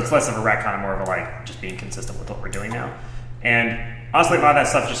 So it's less of a retcon and more of a like just being consistent with what we're doing now. And honestly, a lot of that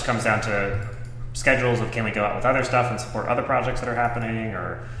stuff just comes down to schedules of, can we go out with other stuff and support other projects that are happening,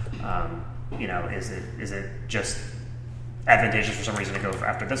 or is it just advantageous for some reason to go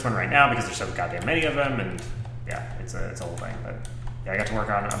after this one right now because there's so goddamn many of them? And yeah, it's a whole thing. But yeah, I got to work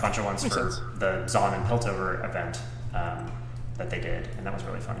on a bunch of ones for the Zon and Piltover event that they did, and that was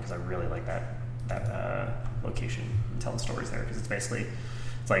really fun because I really like that location and telling stories there, because it's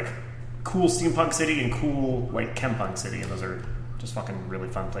like cool steampunk city and cool like chempunk city, and those are just fucking really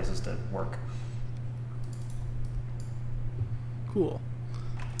fun places to work. Cool.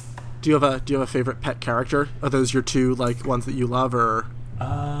 Do you have a favorite pet character? Are those your 2 like ones that you love, or?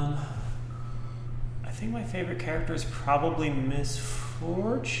 I think my favorite character is probably Miss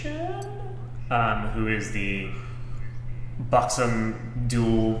Fortune, who is the buxom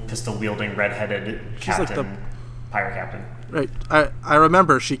dual pistol wielding redheaded captain, like pirate captain. Right. I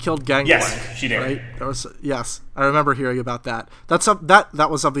remember she killed Gangplank. Yes, she did. Right? Yes, I remember hearing about that. That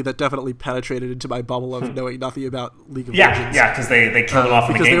was something that definitely penetrated into my bubble of knowing nothing about League of Legends. Yeah, because they killed him off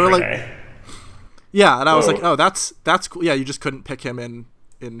in the game for a day. Yeah, and I was like, oh, that's cool. Yeah, you just couldn't pick him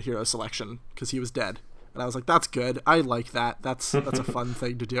in hero selection because he was dead. And I was like, that's good. I like that. That's a fun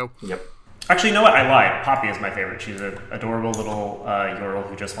thing to do. Yep. Actually, you know what? I lied. Poppy is my favorite. She's an adorable little Yorl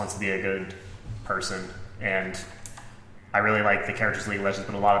who just wants to be a good person. And I really like the characters in League of Legends,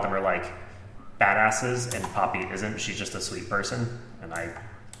 but a lot of them are like badasses, and Poppy isn't. She's just a sweet person, and I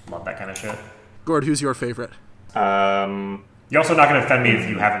love that kind of shit. Gord, who's your favorite? You're also not going to offend me if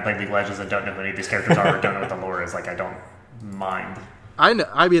you haven't played League of Legends and don't know who any of these characters are or don't know what the lore is. Like, I don't mind. I know.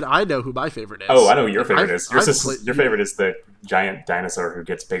 I mean, I know who my favorite is. Oh, I know who your favorite is. Your Favorite is the giant dinosaur who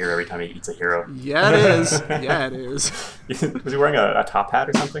gets bigger every time he eats a hero. Yeah, it is. Yeah, it is. Was he wearing a top hat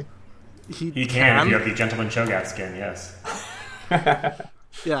or something? He can if you have the Gentleman Cho'Gath skin, yes.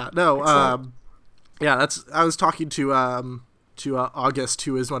 Yeah, no, yeah, I was talking to August,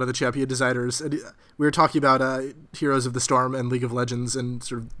 who is one of the champion designers, and we were talking about Heroes of the Storm and League of Legends and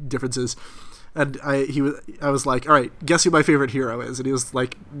sort of differences. And I was like, all right, guess who my favorite hero is? And he was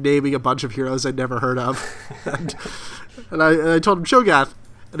like naming a bunch of heroes I'd never heard of. and I told him Cho'Gath.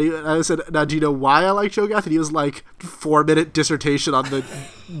 And I said, now, do you know why I like Cho'Gath? And he was like, 4-minute dissertation on the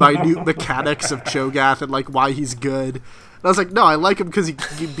minute mechanics of Cho'Gath and like why he's good. And I was like, no, I like him because he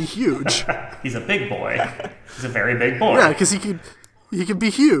can be huge. He's a big boy. He's a very big boy. Yeah, because he can be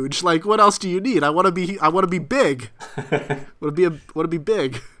huge. Like, what else do you need? I want to be big. want to be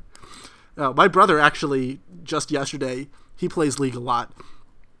big. My brother actually just yesterday, he plays League a lot,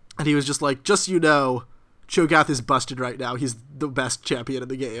 and he was just like, just so you know, Cho'Gath is busted right now. He's the best champion in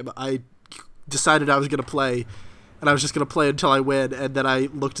the game. I decided I was going to play, and I was just going to play until I win, and then I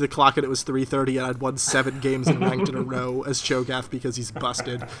looked at the clock and it was 3:30, and I'd won 7 games in ranked in a row as Cho'Gath because he's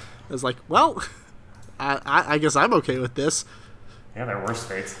busted. I was like, well, I guess I'm okay with this. Yeah, they're worse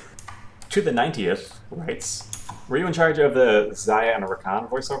fates. To the 90th writes, were you in charge of the Zaya and Rakan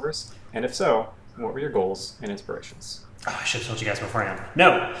voiceovers? And if so, what were your goals and inspirations? Oh, I should have told you guys beforehand.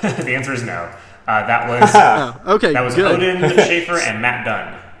 No, the answer is no. That was okay. That was good. Odin Schaefer and Matt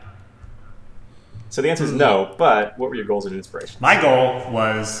Dunn. So the answer is no, but what were your goals and inspirations? My goal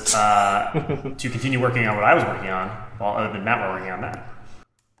was to continue working on what I was working on, while Odin and Matt were working on that.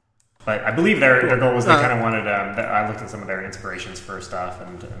 But I believe their goal was they kind of wanted. I looked at some of their inspirations for stuff,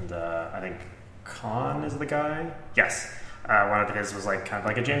 and I think Khan is the guy. Yes. One of his was like kind of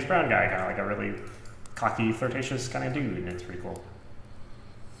like a James Brown guy, kind of like a really cocky, flirtatious kind of dude, and it's pretty cool.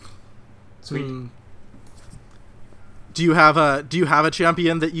 Sweet. Do you have a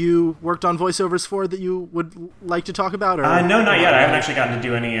champion that you worked on voiceovers for that you would like to talk about? Or no, not yet. I haven't actually gotten to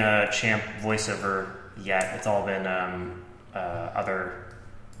do any champ voiceover yet. It's all been other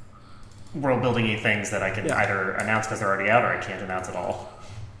world building-y things that I can either announce because they're already out, or I can't announce at all.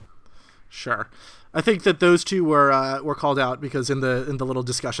 Sure. I think that those two were called out because in the little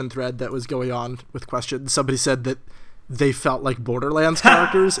discussion thread that was going on with questions, somebody said that they felt like Borderlands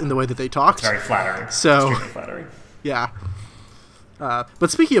characters in the way that they talked. It's very flattering. So, extremely flattering. Yeah.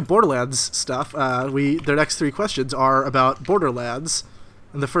 But speaking of Borderlands stuff, their next 3 questions are about Borderlands,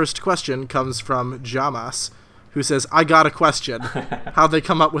 and the first question comes from Jamas, who says, I got a question. How'd they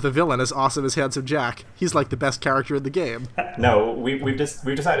come up with a villain as awesome as Handsome Jack? He's like the best character in the game. No, we've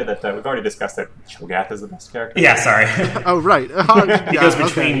decided that we've already discussed that Cho'Gath is the best character. Yeah, sorry. Oh, right. He goes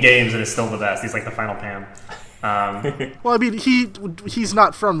between games and is still the best. He's like the final Pam. Well, I mean, he's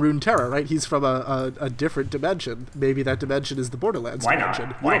not from Runeterra, right? He's from a different dimension. Maybe that dimension is the Borderlands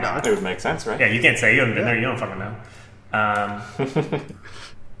dimension. Why not? It would make sense, right? Yeah, you can't say you haven't been there. You don't fucking know.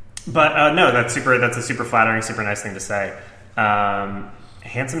 But no, that's a super flattering, super nice thing to say.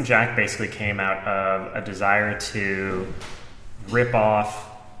 Handsome Jack basically came out of a desire to rip off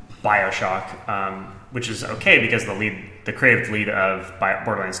BioShock, which is okay because the creative lead of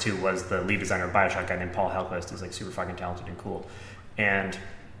Borderlands 2 was the lead designer of BioShock, a guy named Paul Hellquist, who's like super fucking talented and cool. And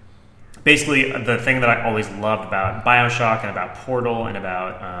basically, the thing that I always loved about BioShock and about Portal and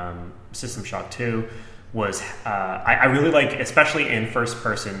about System Shock 2 was I really like, especially in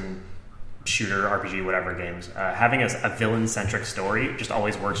first-person shooter, RPG, whatever games, having a villain-centric story just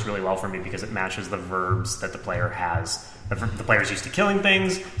always works really well for me because it matches the verbs that the player has. The player's used to killing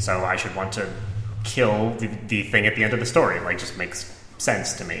things, so I should want to kill the thing at the end of the story. Like, just makes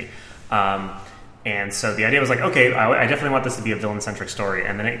sense to me. And so the idea was like, okay, I definitely want this to be a villain-centric story,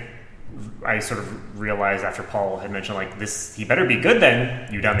 and then I sort of realized after Paul had mentioned, like, this, he better be good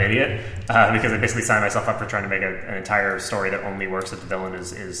then, you dumb idiot, because I basically signed myself up for trying to make an entire story that only works if the villain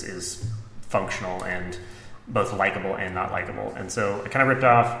is functional and both likable and not likable. And so I kind of ripped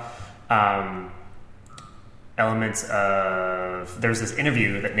off elements of... There's this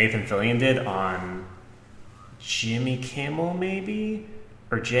interview that Nathan Fillion did on Jimmy Kimmel, maybe?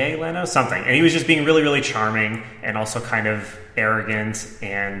 Or Jay Leno? Something. And he was just being really, really charming and also kind of arrogant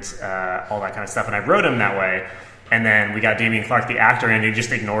and all that kind of stuff. And I wrote him that way. And then we got Damian Clark, the actor, and he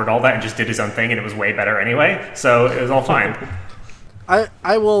just ignored all that and just did his own thing, and it was way better anyway. So it was all fine.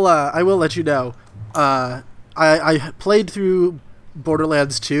 I will let you know. I played through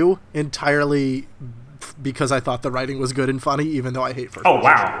Borderlands 2 entirely because I thought the writing was good and funny, even though I hate first. Oh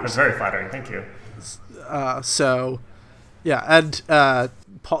wow, that's very flattering. Thank you. So, yeah, and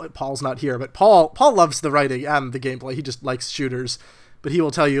Paul's not here, but Paul loves the writing and the gameplay. He just likes shooters. But he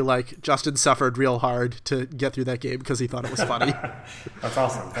will tell you, like, Justin suffered real hard to get through that game because he thought it was funny. That's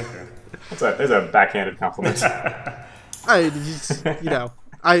awesome. Thank you. There's a backhanded compliment. I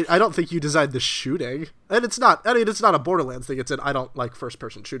don't think you designed the shooting. And it's not a Borderlands thing. It's an I don't like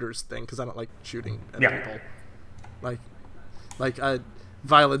first-person shooters thing because I don't like shooting at people.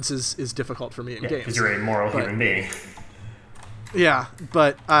 Violence is difficult for me in games. Because you're a moral human being. Yeah,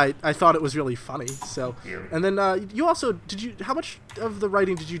 but I thought it was really funny. So, and then you also how much of the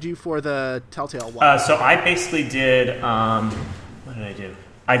writing did you do for the Telltale one? So I basically did. What did I do?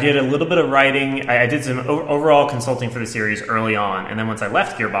 I did a little bit of writing. I did some overall consulting for the series early on, and then once I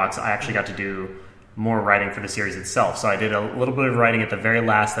left Gearbox, I actually got to do more writing for the series itself. So I did a little bit of writing at the very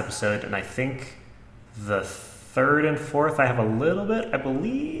last episode, and I think the third and fourth I have a little bit, I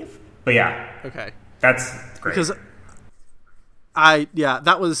believe. But yeah, okay, that's great because.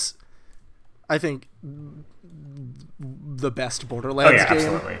 That was, I think, the best Borderlands game.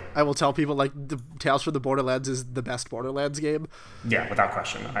 Absolutely. I will tell people, like, the Tales from the Borderlands is the best Borderlands game. Yeah, without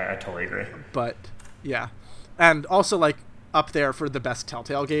question. I totally agree. But, yeah. And also, like, up there for the best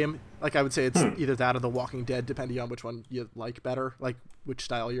Telltale game, like, I would say it's either that or The Walking Dead, depending on which one you like better, like, which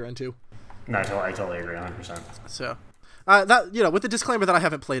style you're into. No, I totally agree, 100%. So, with the disclaimer that I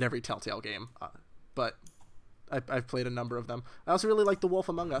haven't played every Telltale game, but... I've played a number of them. I also really like The Wolf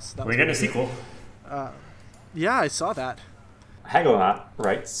Among Us. We're getting a sequel. Yeah, I saw that. Hagelnot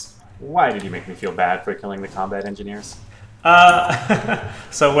writes, "Why did you make me feel bad for killing the combat engineers?"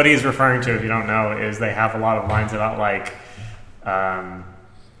 So what he's referring to, if you don't know, is they have a lot of lines about, like,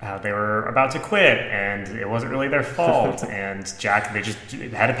 how they were about to quit, and it wasn't really their fault, and Jack, they just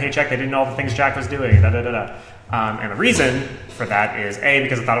had a paycheck, they didn't know all the things Jack was doing, da-da-da-da. And the reason for that is, A,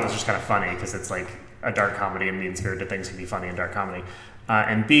 because I thought it was just kind of funny, because it's, like, a dark comedy, and mean-spirited things can be funny in dark comedy.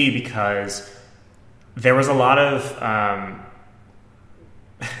 And B, because there was a lot of...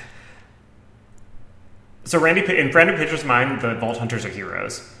 So in Brandon Pitcher's mind, the Vault Hunters are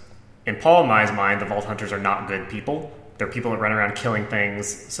heroes. In Paul and Mai's mind, the Vault Hunters are not good people. They're people that run around killing things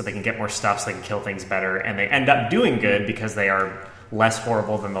so they can get more stuff, so they can kill things better, and they end up doing good because they are less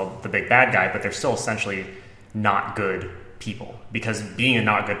horrible than the big bad guy, but they're still essentially not good people, because being a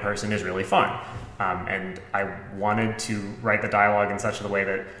not good person is really fun. And I wanted to write the dialogue in such a way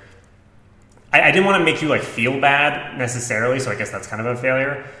that I didn't want to make you like feel bad necessarily, so I guess that's kind of a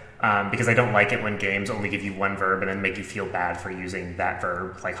failure, because I don't like it when games only give you one verb and then make you feel bad for using that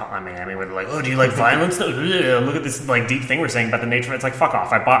verb, like Hotline Miami, where they're like, oh, do you like violence? Look at this like deep thing we're saying about the nature of it. It's like, fuck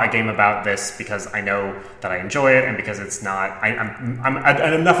off. I bought a game about this because I know that I enjoy it, and because it's not... I'm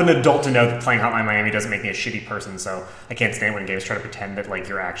enough an adult to know that playing Hotline Miami doesn't make me a shitty person, so I can't stand when games try to pretend that like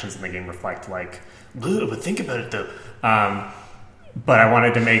your actions in the game reflect like, but think about it though. But I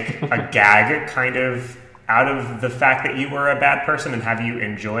wanted to make a gag kind of out of the fact that you were a bad person and have you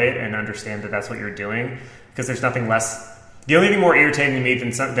enjoy it and understand that that's what you're doing. Because there's nothing less... The only thing more irritating to me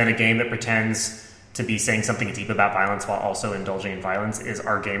than a game that pretends to be saying something deep about violence while also indulging in violence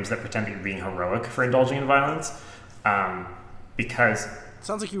are games that pretend to be being heroic for indulging in violence. Because...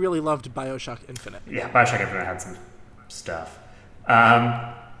 Sounds like you really loved BioShock Infinite. Yeah, BioShock Infinite had some stuff.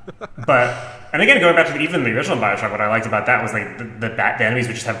 And again, going back to even the original BioShock, what I liked about that was like the enemies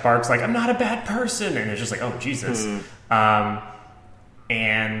would just have barks like, I'm not a bad person, and it's just like, oh Jesus.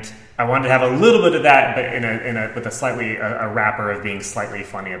 And I wanted to have a little bit of that, but with a slightly a wrapper of being slightly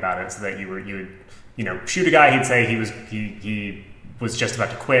funny about it, so that you would shoot a guy, he'd say he was just about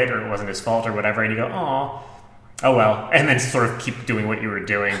to quit, or it wasn't his fault or whatever, and you go, oh well, and then sort of keep doing what you were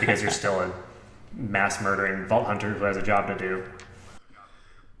doing because you're still a mass murdering vault hunter who has a job to do.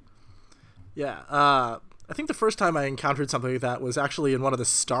 Yeah, I think the first time I encountered something like that was actually in one of the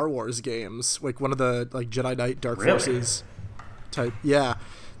Star Wars games, like one of the like Jedi Knight Dark Forces type. Yeah,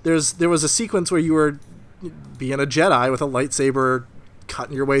 there was a sequence where you were being a Jedi with a lightsaber,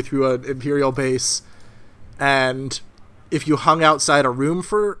 cutting your way through an Imperial base, and if you hung outside a room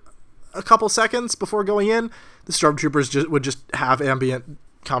for a couple seconds before going in, the stormtroopers would just have ambient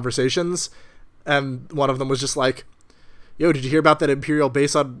conversations, and one of them was just like, yo, did you hear about that Imperial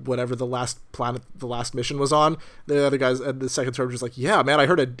base on whatever the last planet the last mission was on? The other guys, and the second stormtrooper was like, yeah, man, I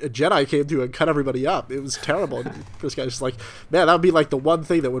heard a Jedi came through and cut everybody up. It was terrible. And the first guy's just like, man, that would be like the one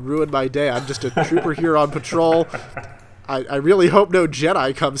thing that would ruin my day. I'm just a trooper here on patrol. I really hope no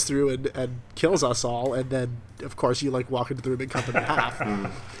Jedi comes through and kills us all. And then, of course, you like walk into the room and cut them in half.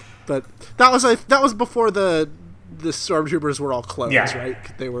 But that was before the stormtroopers were all clones, right?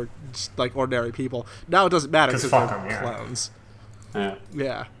 They were just like ordinary people. Now it doesn't matter because they're clones.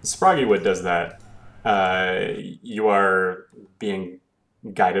 Yeah. Sproggywood does that. You are being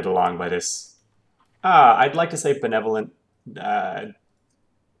guided along by this, I'd like to say benevolent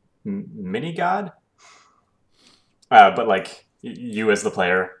mini-god. But like you as the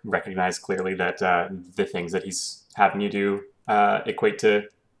player recognize clearly that the things that he's having you do equate to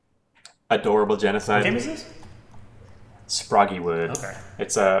adorable genocide. What game is this? Sproggywood. Okay.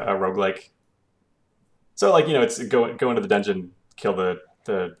 It's a roguelike. So like, it's go into the dungeon, kill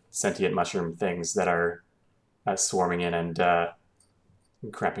the sentient mushroom things that are swarming in and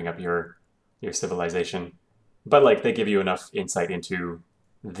cramping up your civilization. But like they give you enough insight into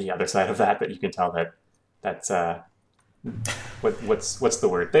the other side of that you can tell that's what's the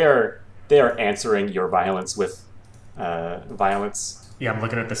word? They are answering your violence with violence. Yeah, I'm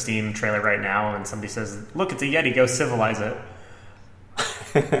looking at the Steam trailer right now, and somebody says, "Look, it's a Yeti. Go civilize it."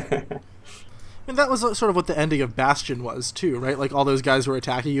 And that was sort of what the ending of Bastion was too, right? Like all those guys were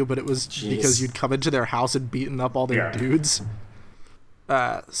attacking you, but it was because you'd come into their house and beaten up all their dudes.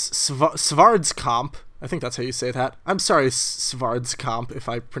 Svard's Comp, I think that's how you say that. I'm sorry, Svard's Comp, if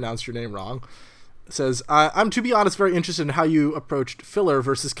I pronounced your name wrong. Says, I'm, to be honest, very interested in how you approached filler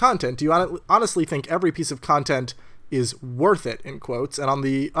versus content. Do you honestly think every piece of content is worth it, in quotes? And on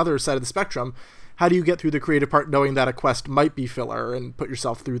the other side of the spectrum, how do you get through the creative part knowing that a quest might be filler and put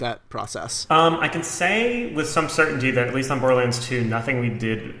yourself through that process? I can say with some certainty that at least on Borderlands 2, nothing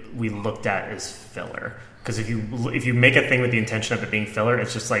we looked at is filler. Because if you make a thing with the intention of it being filler,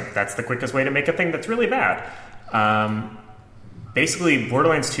 it's just like that's the quickest way to make a thing that's really bad. Basically,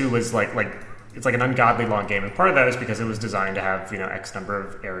 Borderlands 2 was like it's like an ungodly long game, and part of that is because it was designed to have X number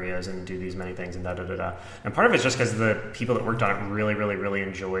of areas and do these many things and da-da-da-da. And part of it's just because the people that worked on it really, really, really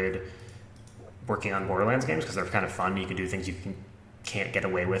enjoyed working on Borderlands games because they're kind of fun. You can do things you can't get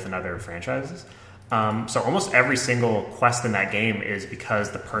away with in other franchises. So almost every single quest in that game is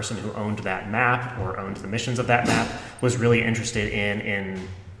because the person who owned that map or owned the missions of that map was really interested in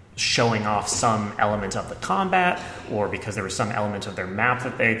showing off some element of the combat, or because there was some element of their map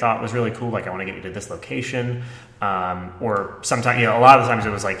that they thought was really cool, like I want to get you to this location, or sometimes a lot of the times it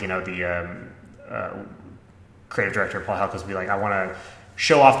was like the creative director Paul Helkos would be like, I want to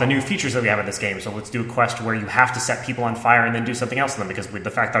show off the new features that we have in this game, so let's do a quest where you have to set people on fire and then do something else to them, because with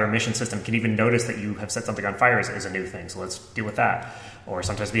the fact that our mission system can even notice that you have set something on fire is a new thing, so let's deal with that. Or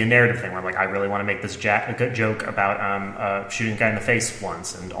sometimes be a narrative thing where I'm like, I really want to make this a good joke about shooting a guy in the face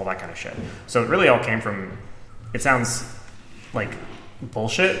once and all that kind of shit. So it really all came from, it sounds like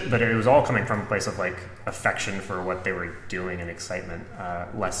bullshit, but it was all coming from a place of like affection for what they were doing and excitement,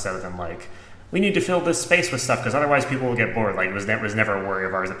 less so than like, we need to fill this space with stuff because otherwise people will get bored. Like it was never a worry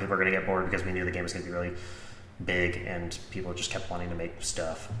of ours that people are going to get bored because we knew the game was going to be really big and people just kept wanting to make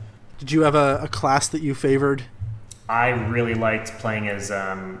stuff. Did you have a class that you favored? I really liked playing as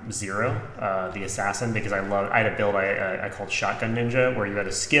Zero, the assassin, because I had a build I called Shotgun Ninja, where you had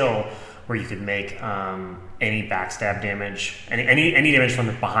a skill where you could make any backstab damage, any damage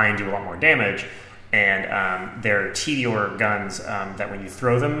from behind do a lot more damage, and they're Tediore guns that when you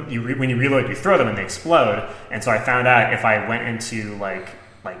throw them, when you reload, you throw them and they explode. And so I found out if I went into like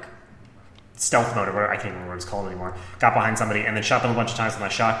stealth mode, or whatever, I can't remember what it's called anymore, got behind somebody and then shot them a bunch of times with my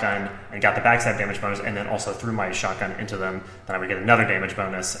shotgun and got the backstab damage bonus, and then also threw my shotgun into them, then I would get another damage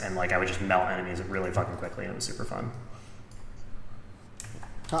bonus, and like I would just melt enemies really fucking quickly, and it was super fun.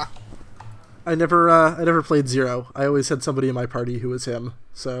 I never played Zero. I always had somebody in my party who was him,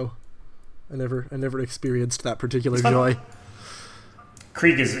 so I never experienced that particular joy.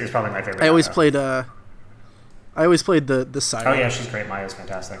 Krieg is probably my favorite. I always played the Siren. Oh yeah, she's great. Maya's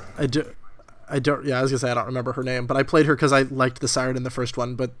fantastic. I was gonna say I don't remember her name, but I played her because I liked the Siren in the first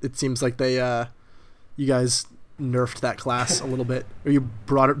one. But it seems like you guys nerfed that class a little bit, or you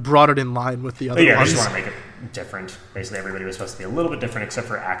brought it in line with the other ones. I just want to make it different. Basically, everybody was supposed to be a little bit different, except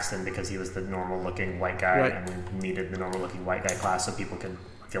for Axton, because he was the normal-looking white guy, right. And we needed the normal-looking white guy class so people could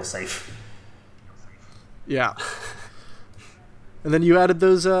feel safe. Yeah. And then you added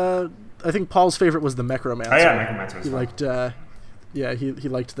those. I think Paul's favorite was the Necromancer. Oh yeah, Necromancer was fun. Yeah, he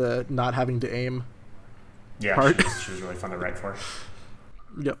liked the not having to aim. Yeah, part. she was really fun to write for.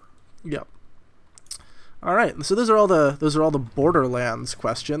 Yep. All right, so those are all the Borderlands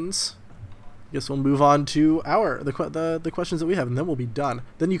questions. Guess we'll move on to the questions that we have, and then we'll be done.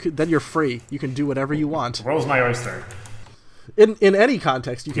 Then you're free. You can do whatever you want. The world's my oyster. In any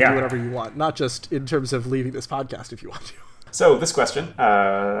context, you can do whatever you want, not just in terms of leaving this podcast if you want to. So this question,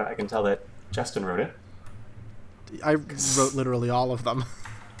 I can tell that Justin wrote it. I wrote literally all of them.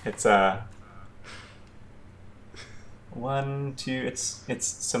 It's it's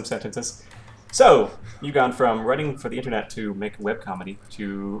some sentences. So you've gone from writing for the internet to make a web comedy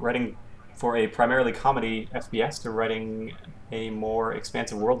to writing for a primarily comedy FPS to writing a more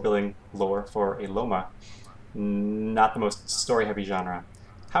expansive world building lore for a Loma, not the most story heavy genre.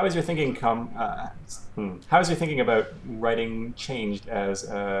 How has your thinking about writing changed as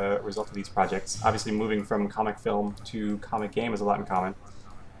a result of these projects? Obviously, moving from comic film to comic game has a lot in common.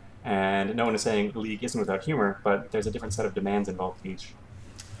 And no one is saying League isn't without humor, but there's a different set of demands involved in each.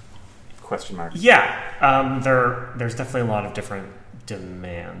 Question mark. Yeah, there's definitely a lot of different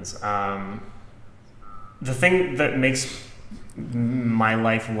demands. The thing that makes my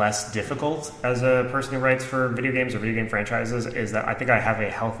life less difficult as a person who writes for video games or video game franchises is that I think I have a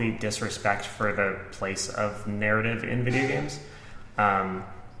healthy disrespect for the place of narrative in video games. I'm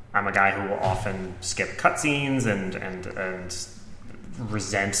a guy who will often skip cutscenes and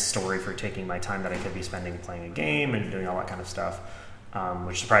resent story for taking my time that I could be spending playing a game and doing all that kind of stuff,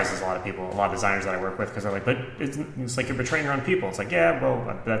 which surprises a lot of people, a lot of designers that I work with, because they're like, but it's like you're betraying your own people. It's like, yeah,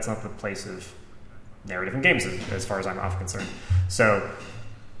 well, that's not the place of narrative in games as far as I'm often concerned. So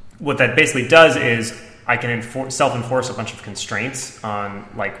what that basically does is I can self-enforce a bunch of constraints on,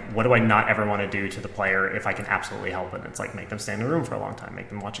 like, what do I not ever want to do to the player if I can absolutely help it. It's like, make them stay in a room for a long time, make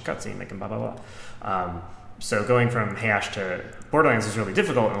them watch a cutscene, make them blah, blah, blah. So going from Hash to Borderlands was really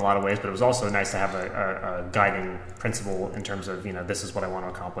difficult in a lot of ways, but it was also nice to have a guiding principle in terms of, this is what I want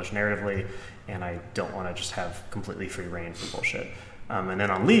to accomplish narratively, and I don't want to just have completely free reign for bullshit. And then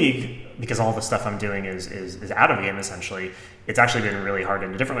on League, because all the stuff I'm doing is out of game, essentially, it's actually been really hard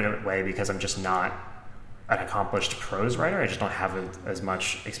in a different way because I'm just not an accomplished prose writer. I just don't have as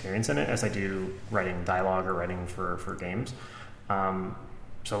much experience in it as I do writing dialogue or writing for games.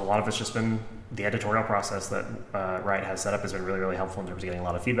 So a lot of it's just been the editorial process that Riot has set up has been really, really helpful in terms of getting a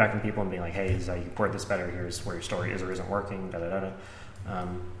lot of feedback from people and being like, hey, here's how you port this better, here's where your story is or isn't working, da-da-da-da.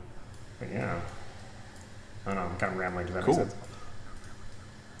 But yeah, I don't know, I'm kind of rambling. Does that make sense?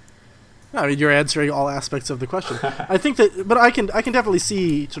 I mean, you're answering all aspects of the question. I think that, but I can definitely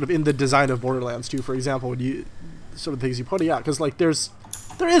see sort of in the design of Borderlands 2, for example, when you sort of things you pointed out, because like there is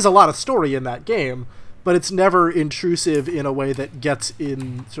a lot of story in that game, but it's never intrusive in a way that gets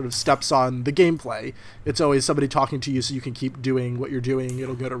in sort of steps on the gameplay. It's always somebody talking to you so you can keep doing what you're doing.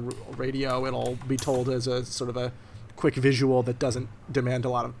 It'll go to radio. It'll be told as a sort of a quick visual that doesn't demand a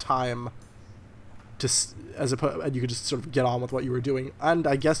lot of time. And you could just sort of get on with what you were doing. And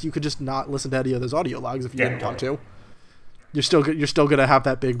I guess you could just not listen to any of those audio logs if you didn't want to. You're still going to have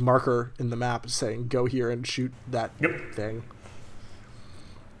that big marker in the map saying go here and shoot that thing.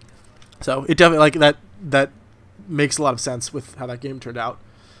 So it definitely that makes a lot of sense with how that game turned out.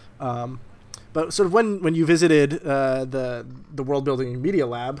 But sort of when you visited the world building media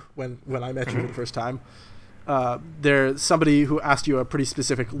lab when I met you for the first time, there's somebody who asked you a pretty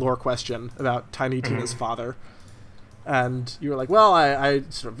specific lore question about Tiny Tina's father, and you were like, well, I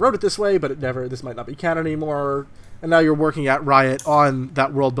sort of wrote it this way, but this might not be canon anymore, and now you're working at Riot on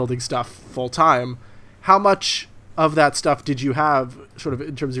that world building stuff full time. How much of that stuff did you have sort of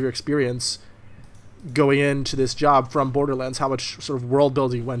in terms of your experience going into this job from Borderlands? How much sort of world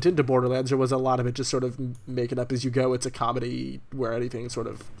building went into Borderlands, or was a lot of it just sort of make it up as you go? It's a comedy where anything sort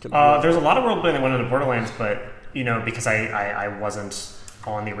of can there's a lot of world building that went into Borderlands, but because I wasn't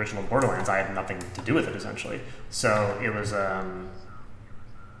on the original Borderlands, I had nothing to do with it essentially. So it was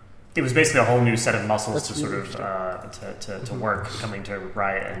basically a whole new set of muscles to sort of to work coming to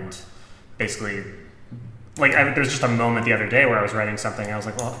Riot, and basically there's just a moment the other day where I was writing something and I was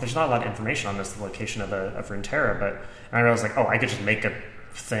like, well, there's not a lot of information on this, the location of Runeterra, and I realized I could just make a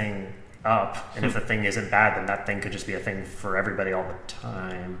thing up, and if the thing isn't bad, then that thing could just be a thing for everybody all the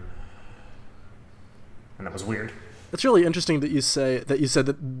time. And that was weird. It's really interesting that you said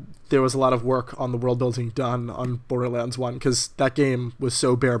that there was a lot of work on the world building done on Borderlands 1, because that game was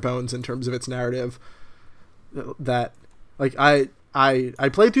so bare bones in terms of its narrative that I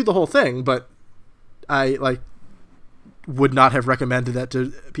played through the whole thing, but I would not have recommended that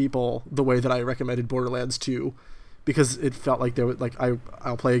to people the way that I recommended Borderlands 2, because it felt like there was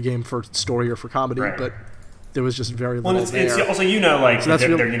I'll play a game for story or for comedy, right. But there was just very Well, little it's there. also, you know, like, So that's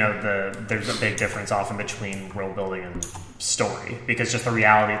real- there's a big difference often between world building and story, because just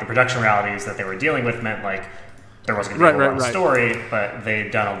the production realities that they were dealing with meant, like, there wasn't going to be a lot of story, but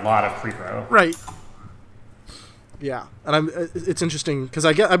they'd done a lot of pre-pro. Right. Yeah, and it's interesting because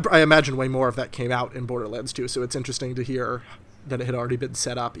I imagine way more of that came out in Borderlands 2, so it's interesting to hear that it had already been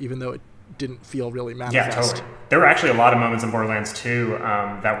set up, even though it didn't feel really manifest. Yeah, totally. There were actually a lot of moments in Borderlands 2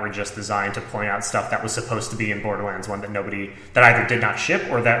 that were just designed to point out stuff that was supposed to be in Borderlands 1 that either did not ship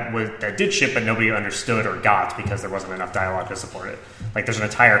or that did ship but nobody understood or got because there wasn't enough dialogue to support it. Like, there's an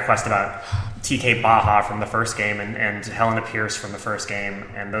entire quest about TK Baja from the first game and Helena Pierce from the first game,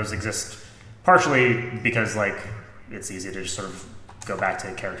 and those exist partially because, like, it's easy to just sort of go back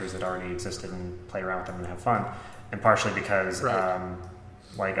to characters that already existed and play around with them and have fun, and partially because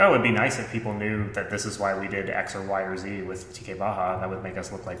like, oh, it'd be nice if people knew that this is why we did X or Y or Z with TK Baja. That would make us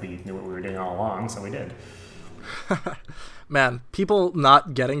look like we knew what we were doing all along, so we did. Man, people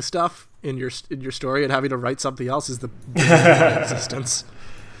not getting stuff in your story and having to write something else is the existence.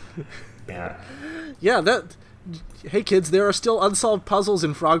 Yeah. Yeah, hey kids, there are still unsolved puzzles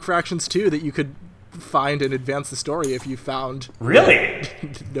in Frog Fractions 2 that you could find and advance the story if you found. Really?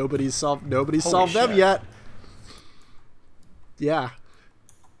 Nobody's solved shit. them yet. Yeah.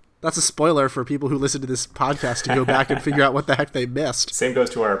 That's a spoiler for people who listen to this podcast to go back and figure out what the heck they missed. Same goes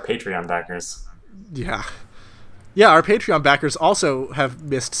to our Patreon backers. Yeah. Yeah, our Patreon backers also have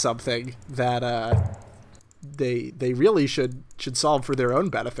missed something that they really should solve for their own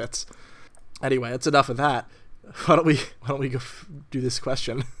benefits. Anyway, it's enough of that. Why don't we go do this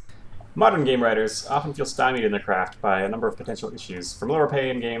question? Modern game writers often feel stymied in their craft by a number of potential issues, from lower pay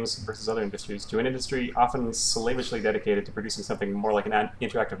in games versus other industries to an industry often slavishly dedicated to producing something more like an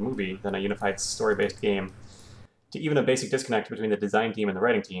interactive movie than a unified story-based game, to even a basic disconnect between the design team and the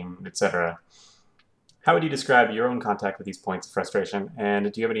writing team, etc. How would you describe your own contact with these points of frustration,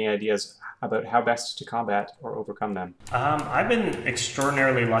 and do you have any ideas about how best to combat or overcome them? I've been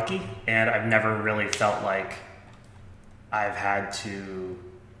extraordinarily lucky, and I've never really felt like I've had to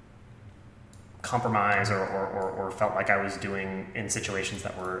compromise or felt like I was doing in situations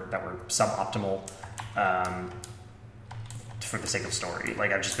that were suboptimal for the sake of story.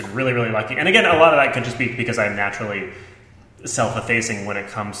 Like, I've just been really, really lucky. And again, a lot of that could just be because I'm naturally self-effacing when it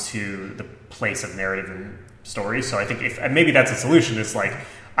comes to the place of narrative and story. So I think maybe that's a solution. It's like,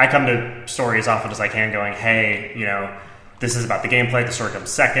 I come to story as often as I can going, hey, this is about the gameplay, the story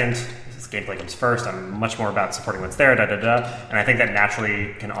comes second, the gameplay comes first, I'm much more about supporting what's there, And I think that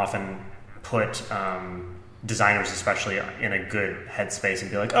naturally can often put designers especially in a good headspace and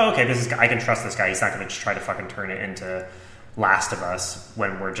be like, oh, okay, I can trust this guy. He's not going to just try to fucking turn it into Last of Us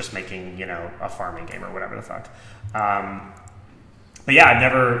when we're just making, a farming game or whatever the fuck. But yeah, I've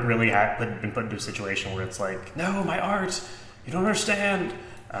never really been put into a situation where it's like, no, my art, you don't understand.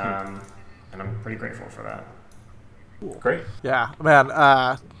 And I'm pretty grateful for that. Great. Yeah,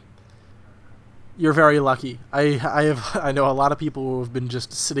 man, you're very lucky. I know a lot of people who have been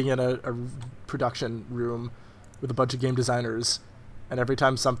just sitting in a production room with a bunch of game designers, and every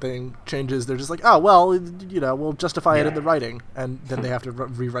time something changes, they're just like, oh, well, we'll justify it in the writing, and then they have to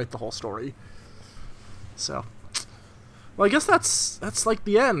rewrite the whole story. So, well, I guess that's like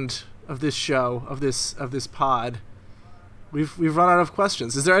the end of this show, of this pod. We've run out of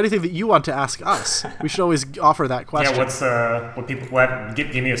questions. Is there anything that you want to ask us? We should always offer that question. Yeah, what people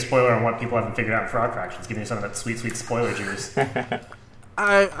give me a spoiler on what people haven't figured out in Frog Fractions. Give me some of that sweet spoiler juice.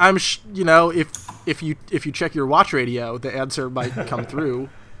 I'm if you check your watch radio, the answer might come through,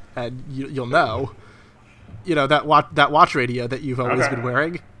 and you'll know. That watch radio that you've always been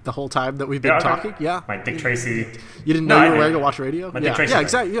wearing the whole time that we've been talking. Yeah, my Dick Tracy. You didn't know you were wearing a watch radio? Dick Tracy. Yeah,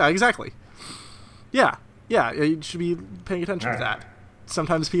 exactly. Yeah, exactly. Yeah, you should be paying attention to that.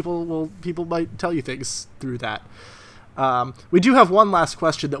 Sometimes people might tell you things through that. We do have one last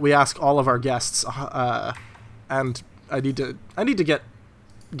question that we ask all of our guests, and I need to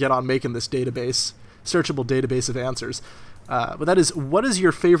get on making this searchable database of answers. But that is, what is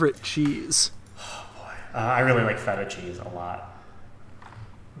your favorite cheese? Oh boy, I really like feta cheese a lot.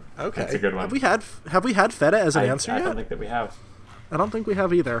 Okay, that's a good one. Have we had feta as an answer yet? I don't think that we have. I don't think we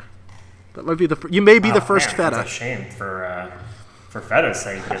have either. That might be you may be the first feta. That's a shame for feta's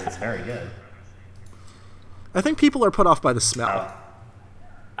sake, because it's very good. I think people are put off by the smell.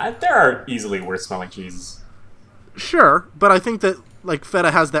 There are easily worse smelling cheeses. Sure, but I think that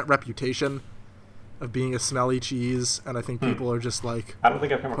feta has that reputation of being a smelly cheese, and I think people are just like. I don't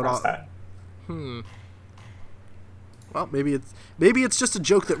think I've come across that. Well, maybe it's just a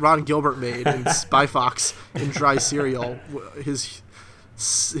joke that Ron Gilbert made in Spy Fox in Dry Cereal. His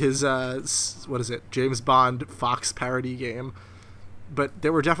what is it, James Bond Fox parody game. But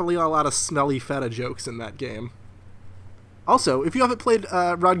there were definitely a lot of smelly feta jokes in that game. Also, if you haven't played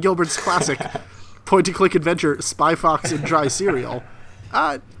Ron Gilbert's classic point-and-click adventure Spy Fox and Dry Cereal,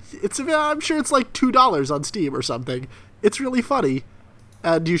 I'm sure it's like $2 on Steam or something. It's really funny,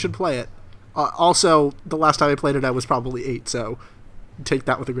 and you should play it. Also, the last time I played it, I was probably 8, so take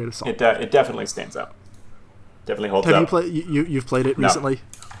that with a grain of salt. It definitely stands up. Definitely holds Have up. you've played it No. recently?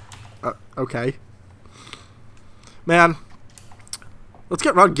 Okay. Man, let's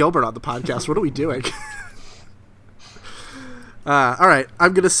get Ron Gilbert on the podcast. What are we doing? All right,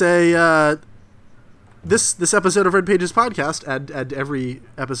 I'm going to say this episode of Red Pages Podcast, and every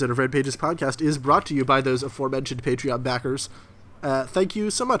episode of Red Pages Podcast, is brought to you by those aforementioned Patreon backers. Thank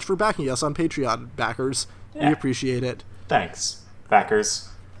you so much for backing us on Patreon, backers. Yeah. We appreciate it. Thanks, backers.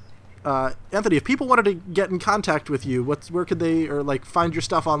 Anthony, if people wanted to get in contact with you, where could they, or like find your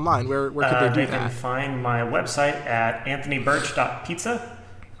stuff online? Where could they do They that? can find my website at anthonybirch.pizza,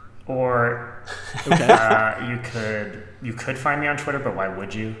 or you could find me on Twitter, but why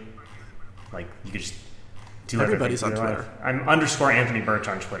would you? Like, you could just do Everybody's everything. on Twitter. I'm _ Anthony Birch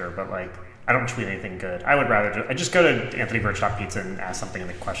on Twitter, but like, I don't tweet anything good. I would rather just go to anthonybirch.pizza and ask something in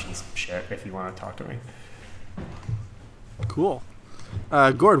the questions shit if you want to talk to me. Cool.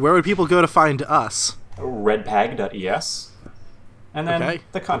 Gord, where would people go to find us? Redpag.es. And then Okay.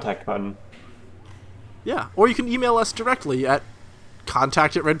 the contact button. Yeah, or you can email us directly at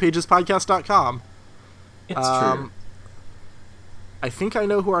contact@redpagespodcast.com. It's true. I think I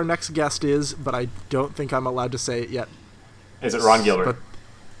know who our next guest is, but I don't think I'm allowed to say it yet. Is it Ron Gilbert? But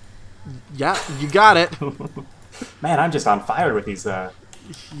yeah, you got it. Man, I'm just on fire with these Yep.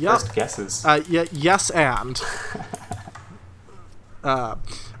 first guesses. Yes, and. All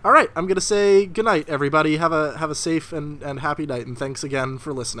right, I'm gonna say goodnight, everybody. Have a safe and happy night, and thanks again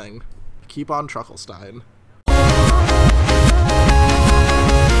for listening. Keep on Trucklestein.